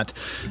is not,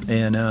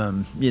 and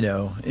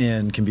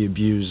and can be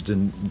abused,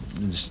 and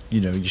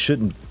you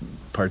shouldn't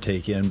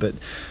partake in. But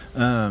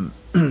back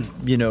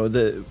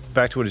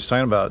to what he's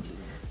talking about,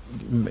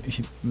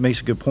 he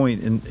makes a good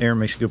point, and Aaron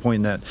makes a good point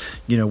in that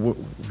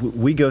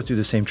we go through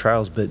the same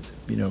trials, but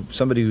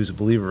somebody who's a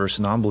believer versus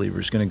a non-believer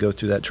is going to go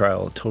through that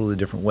trial a totally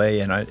different way.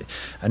 And I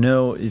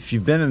know if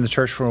you've been in the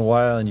church for a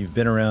while and you've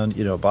been around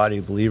a body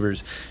of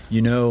believers,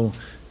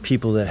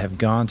 people that have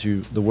gone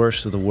through the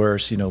worst of the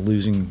worst,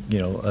 losing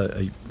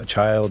a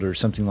child or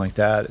something like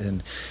that,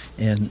 and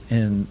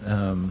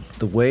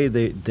the way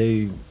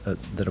that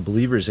a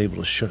believer is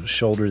able to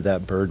shoulder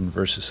that burden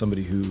versus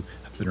somebody who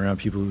have been around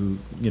people who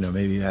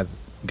maybe have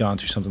gone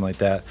through something like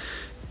that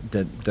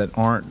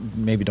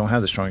don't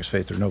have the strongest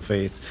faith or no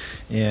faith,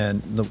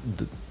 and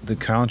the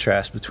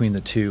contrast between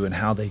the two and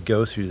how they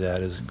go through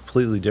that is a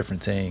completely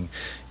different thing,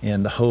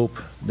 and the hope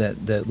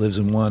that lives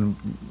in one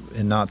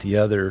and not the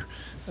other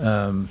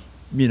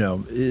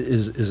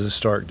is a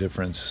stark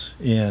difference.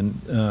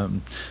 And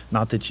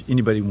not that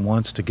anybody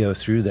wants to go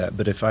through that,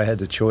 but if I had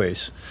the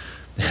choice,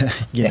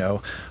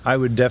 I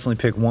would definitely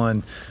pick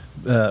one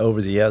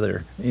over the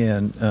other.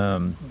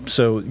 And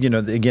so,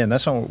 again,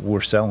 that's not what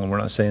we're selling. We're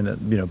not saying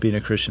that, being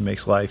a Christian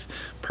makes life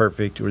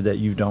perfect, or that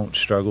you don't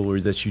struggle, or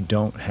that you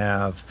don't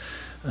have,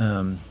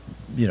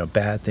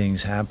 bad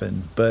things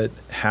happen. But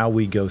how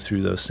we go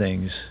through those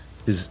things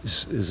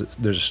is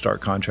there's a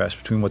stark contrast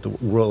between what the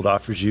world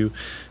offers you,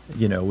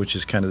 which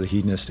is kind of the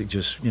hedonistic,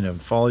 just,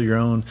 follow your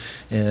own,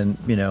 and,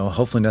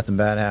 hopefully nothing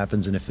bad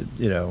happens. And if it,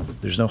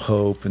 there's no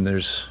hope, and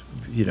there's,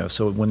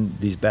 so when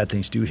these bad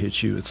things do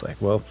hit you, it's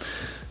like, well,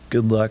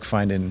 good luck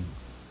finding,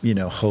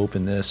 hope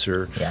in this,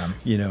 or,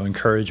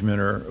 encouragement,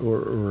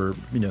 or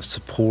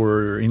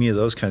support, or any of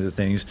those kinds of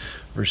things,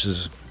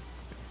 versus,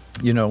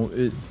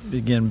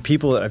 again,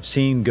 people that I've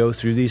seen go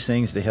through these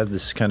things, they have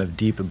this kind of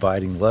deep,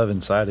 abiding love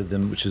inside of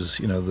them, which is,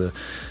 the,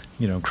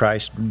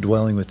 Christ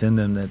dwelling within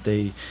them, that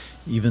they,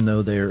 even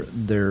though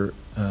they're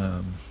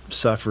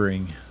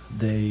suffering,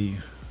 they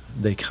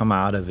come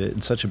out of it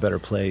in such a better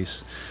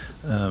place,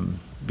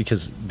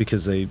 because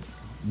they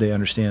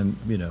understand,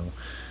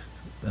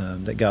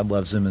 that God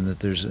loves them, and that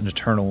there's an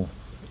eternal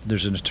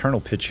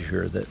picture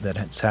here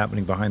that's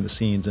happening behind the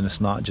scenes, and it's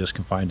not just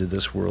confined to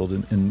this world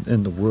and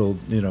the world,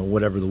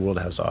 whatever the world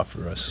has to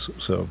offer us.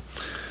 So,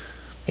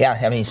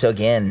 yeah, so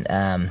again,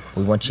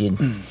 we want you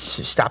to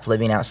stop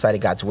living outside of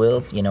God's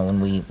will.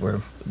 When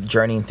we're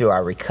journeying through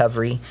our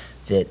recovery,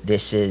 that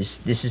this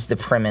is the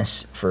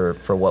premise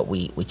for what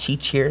we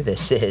teach here.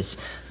 This is,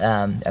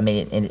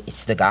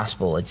 it's the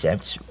gospel.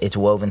 It's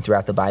woven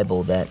throughout the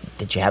Bible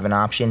that you have an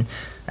option.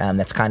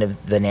 That's kind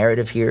of the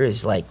narrative here,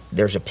 is like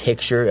there's a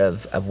picture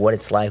of what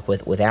it's like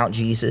without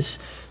Jesus,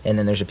 and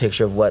then there's a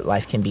picture of what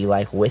life can be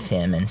like with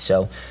him. And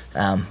so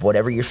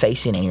whatever you're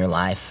facing in your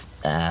life,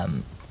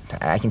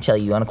 I can tell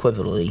you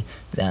unequivocally,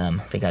 I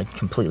think I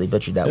completely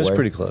butchered that word. It was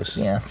pretty close.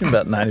 Yeah.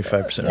 About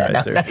 95%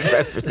 right there.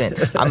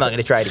 95%. I'm not going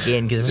to try it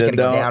again, because it's going to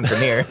go down from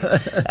here.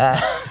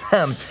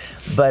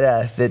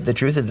 But the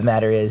truth of the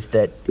matter is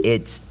that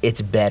it's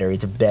better.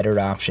 It's a better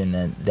option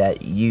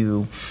that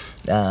you...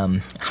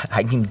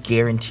 I can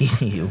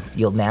guarantee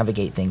you'll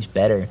navigate things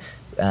better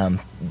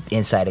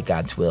inside of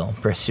God's will,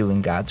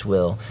 pursuing God's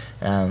will,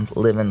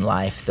 living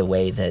life the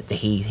way that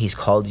He's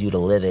called you to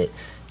live it.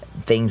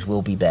 Things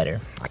will be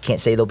better. I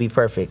can't say they'll be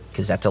perfect,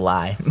 because that's a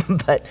lie,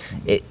 but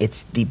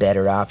it's the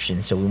better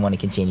option. So we want to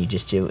continue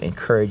just to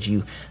encourage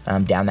you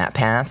down that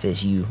path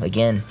as you,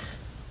 again,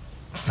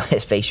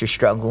 face your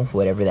struggle,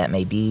 whatever that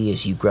may be,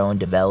 as you grow and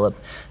develop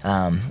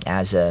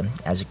as a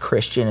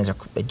Christian, as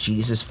a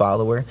Jesus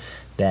follower.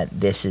 That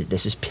this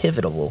is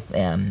pivotal.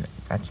 I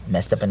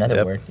messed up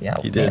another word. Yeah,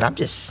 you did. Man, I'm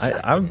just.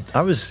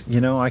 I was,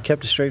 I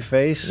kept a straight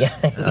face. Yeah,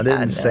 I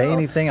didn't say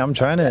anything. I'm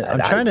trying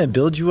to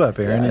build you up,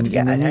 Aaron, and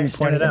then you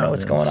pointed out. Know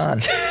what's going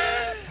on.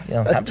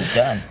 I'm just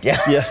done. Yeah.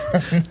 Yeah.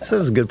 This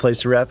is a good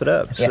place to wrap it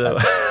up. So.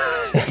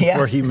 Yeah.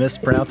 Or he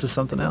mispronounces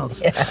something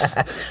else.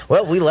 Yeah.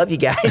 Well, we love you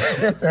guys.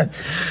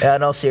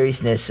 In all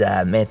seriousness,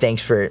 man,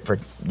 thanks for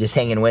just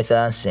hanging with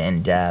us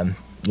and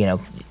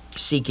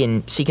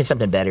seeking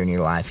something better in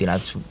your life.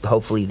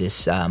 Hopefully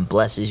this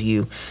blesses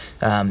you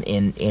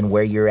in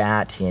where you're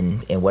at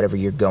and whatever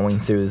you're going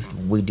through.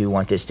 We do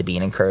want this to be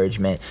an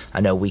encouragement.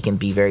 I know we can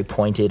be very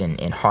pointed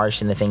and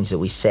harsh in the things that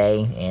we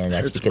say, and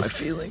that's because my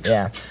feelings.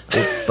 Yeah,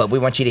 but we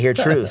want you to hear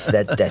truth.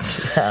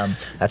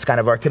 That's kind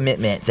of our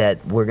commitment,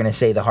 that we're going to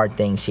say the hard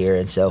things here,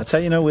 and so that's how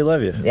you know we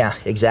love you. Yeah,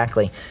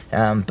 exactly.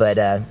 But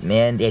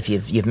man, if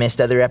you've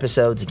missed other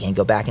episodes, again,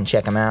 go back and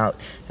check them out,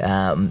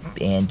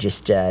 and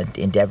just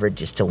endeavor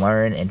just to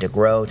learn and to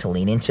grow, to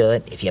lean into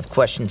it. If you have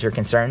questions or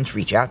concerns,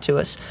 reach out to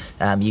us.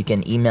 You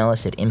can email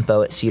us at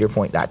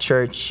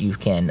info@cedarpoint.church. You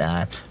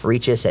can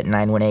reach us at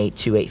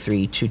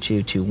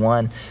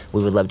 918-283-2221.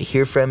 We would love to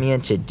hear from you,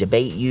 to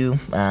debate you,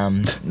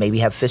 maybe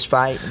have a fist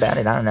fight about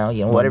it. I don't know,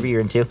 whatever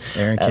you're into.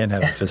 Aaron can't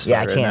have a fist fight.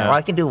 Yeah, I can. Right, well,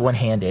 I can do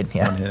one-handed.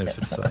 Yeah. One-handed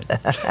fist fight.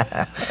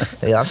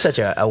 I'm such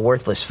a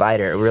worthless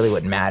fighter. It really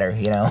wouldn't matter,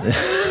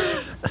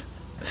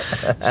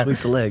 Sweep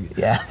the leg.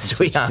 Yeah,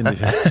 sweep.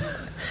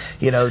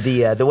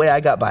 The way I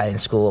got by in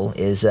school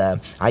is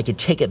I could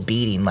take a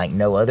beating like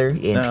no other,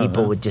 and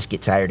people would just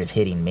get tired of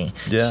hitting me.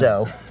 Yeah.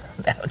 So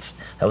that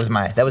was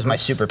my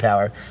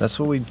superpower. That's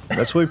what we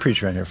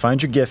preach around here.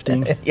 Find your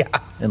gifting, yeah,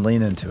 and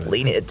lean into it.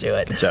 Lean into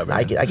it. Good job,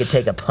 I could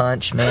take a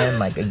punch, man,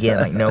 like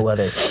no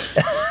other.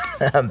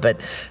 But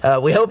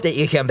we hope that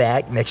you come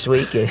back next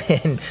week,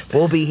 and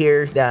we'll be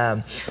here.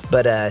 And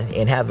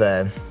have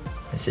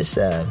it's just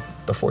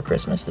before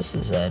Christmas. This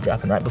is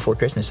dropping right before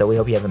Christmas, so we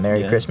hope you have a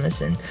Merry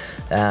Christmas, and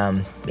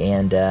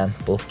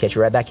we'll catch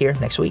you right back here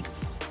next week.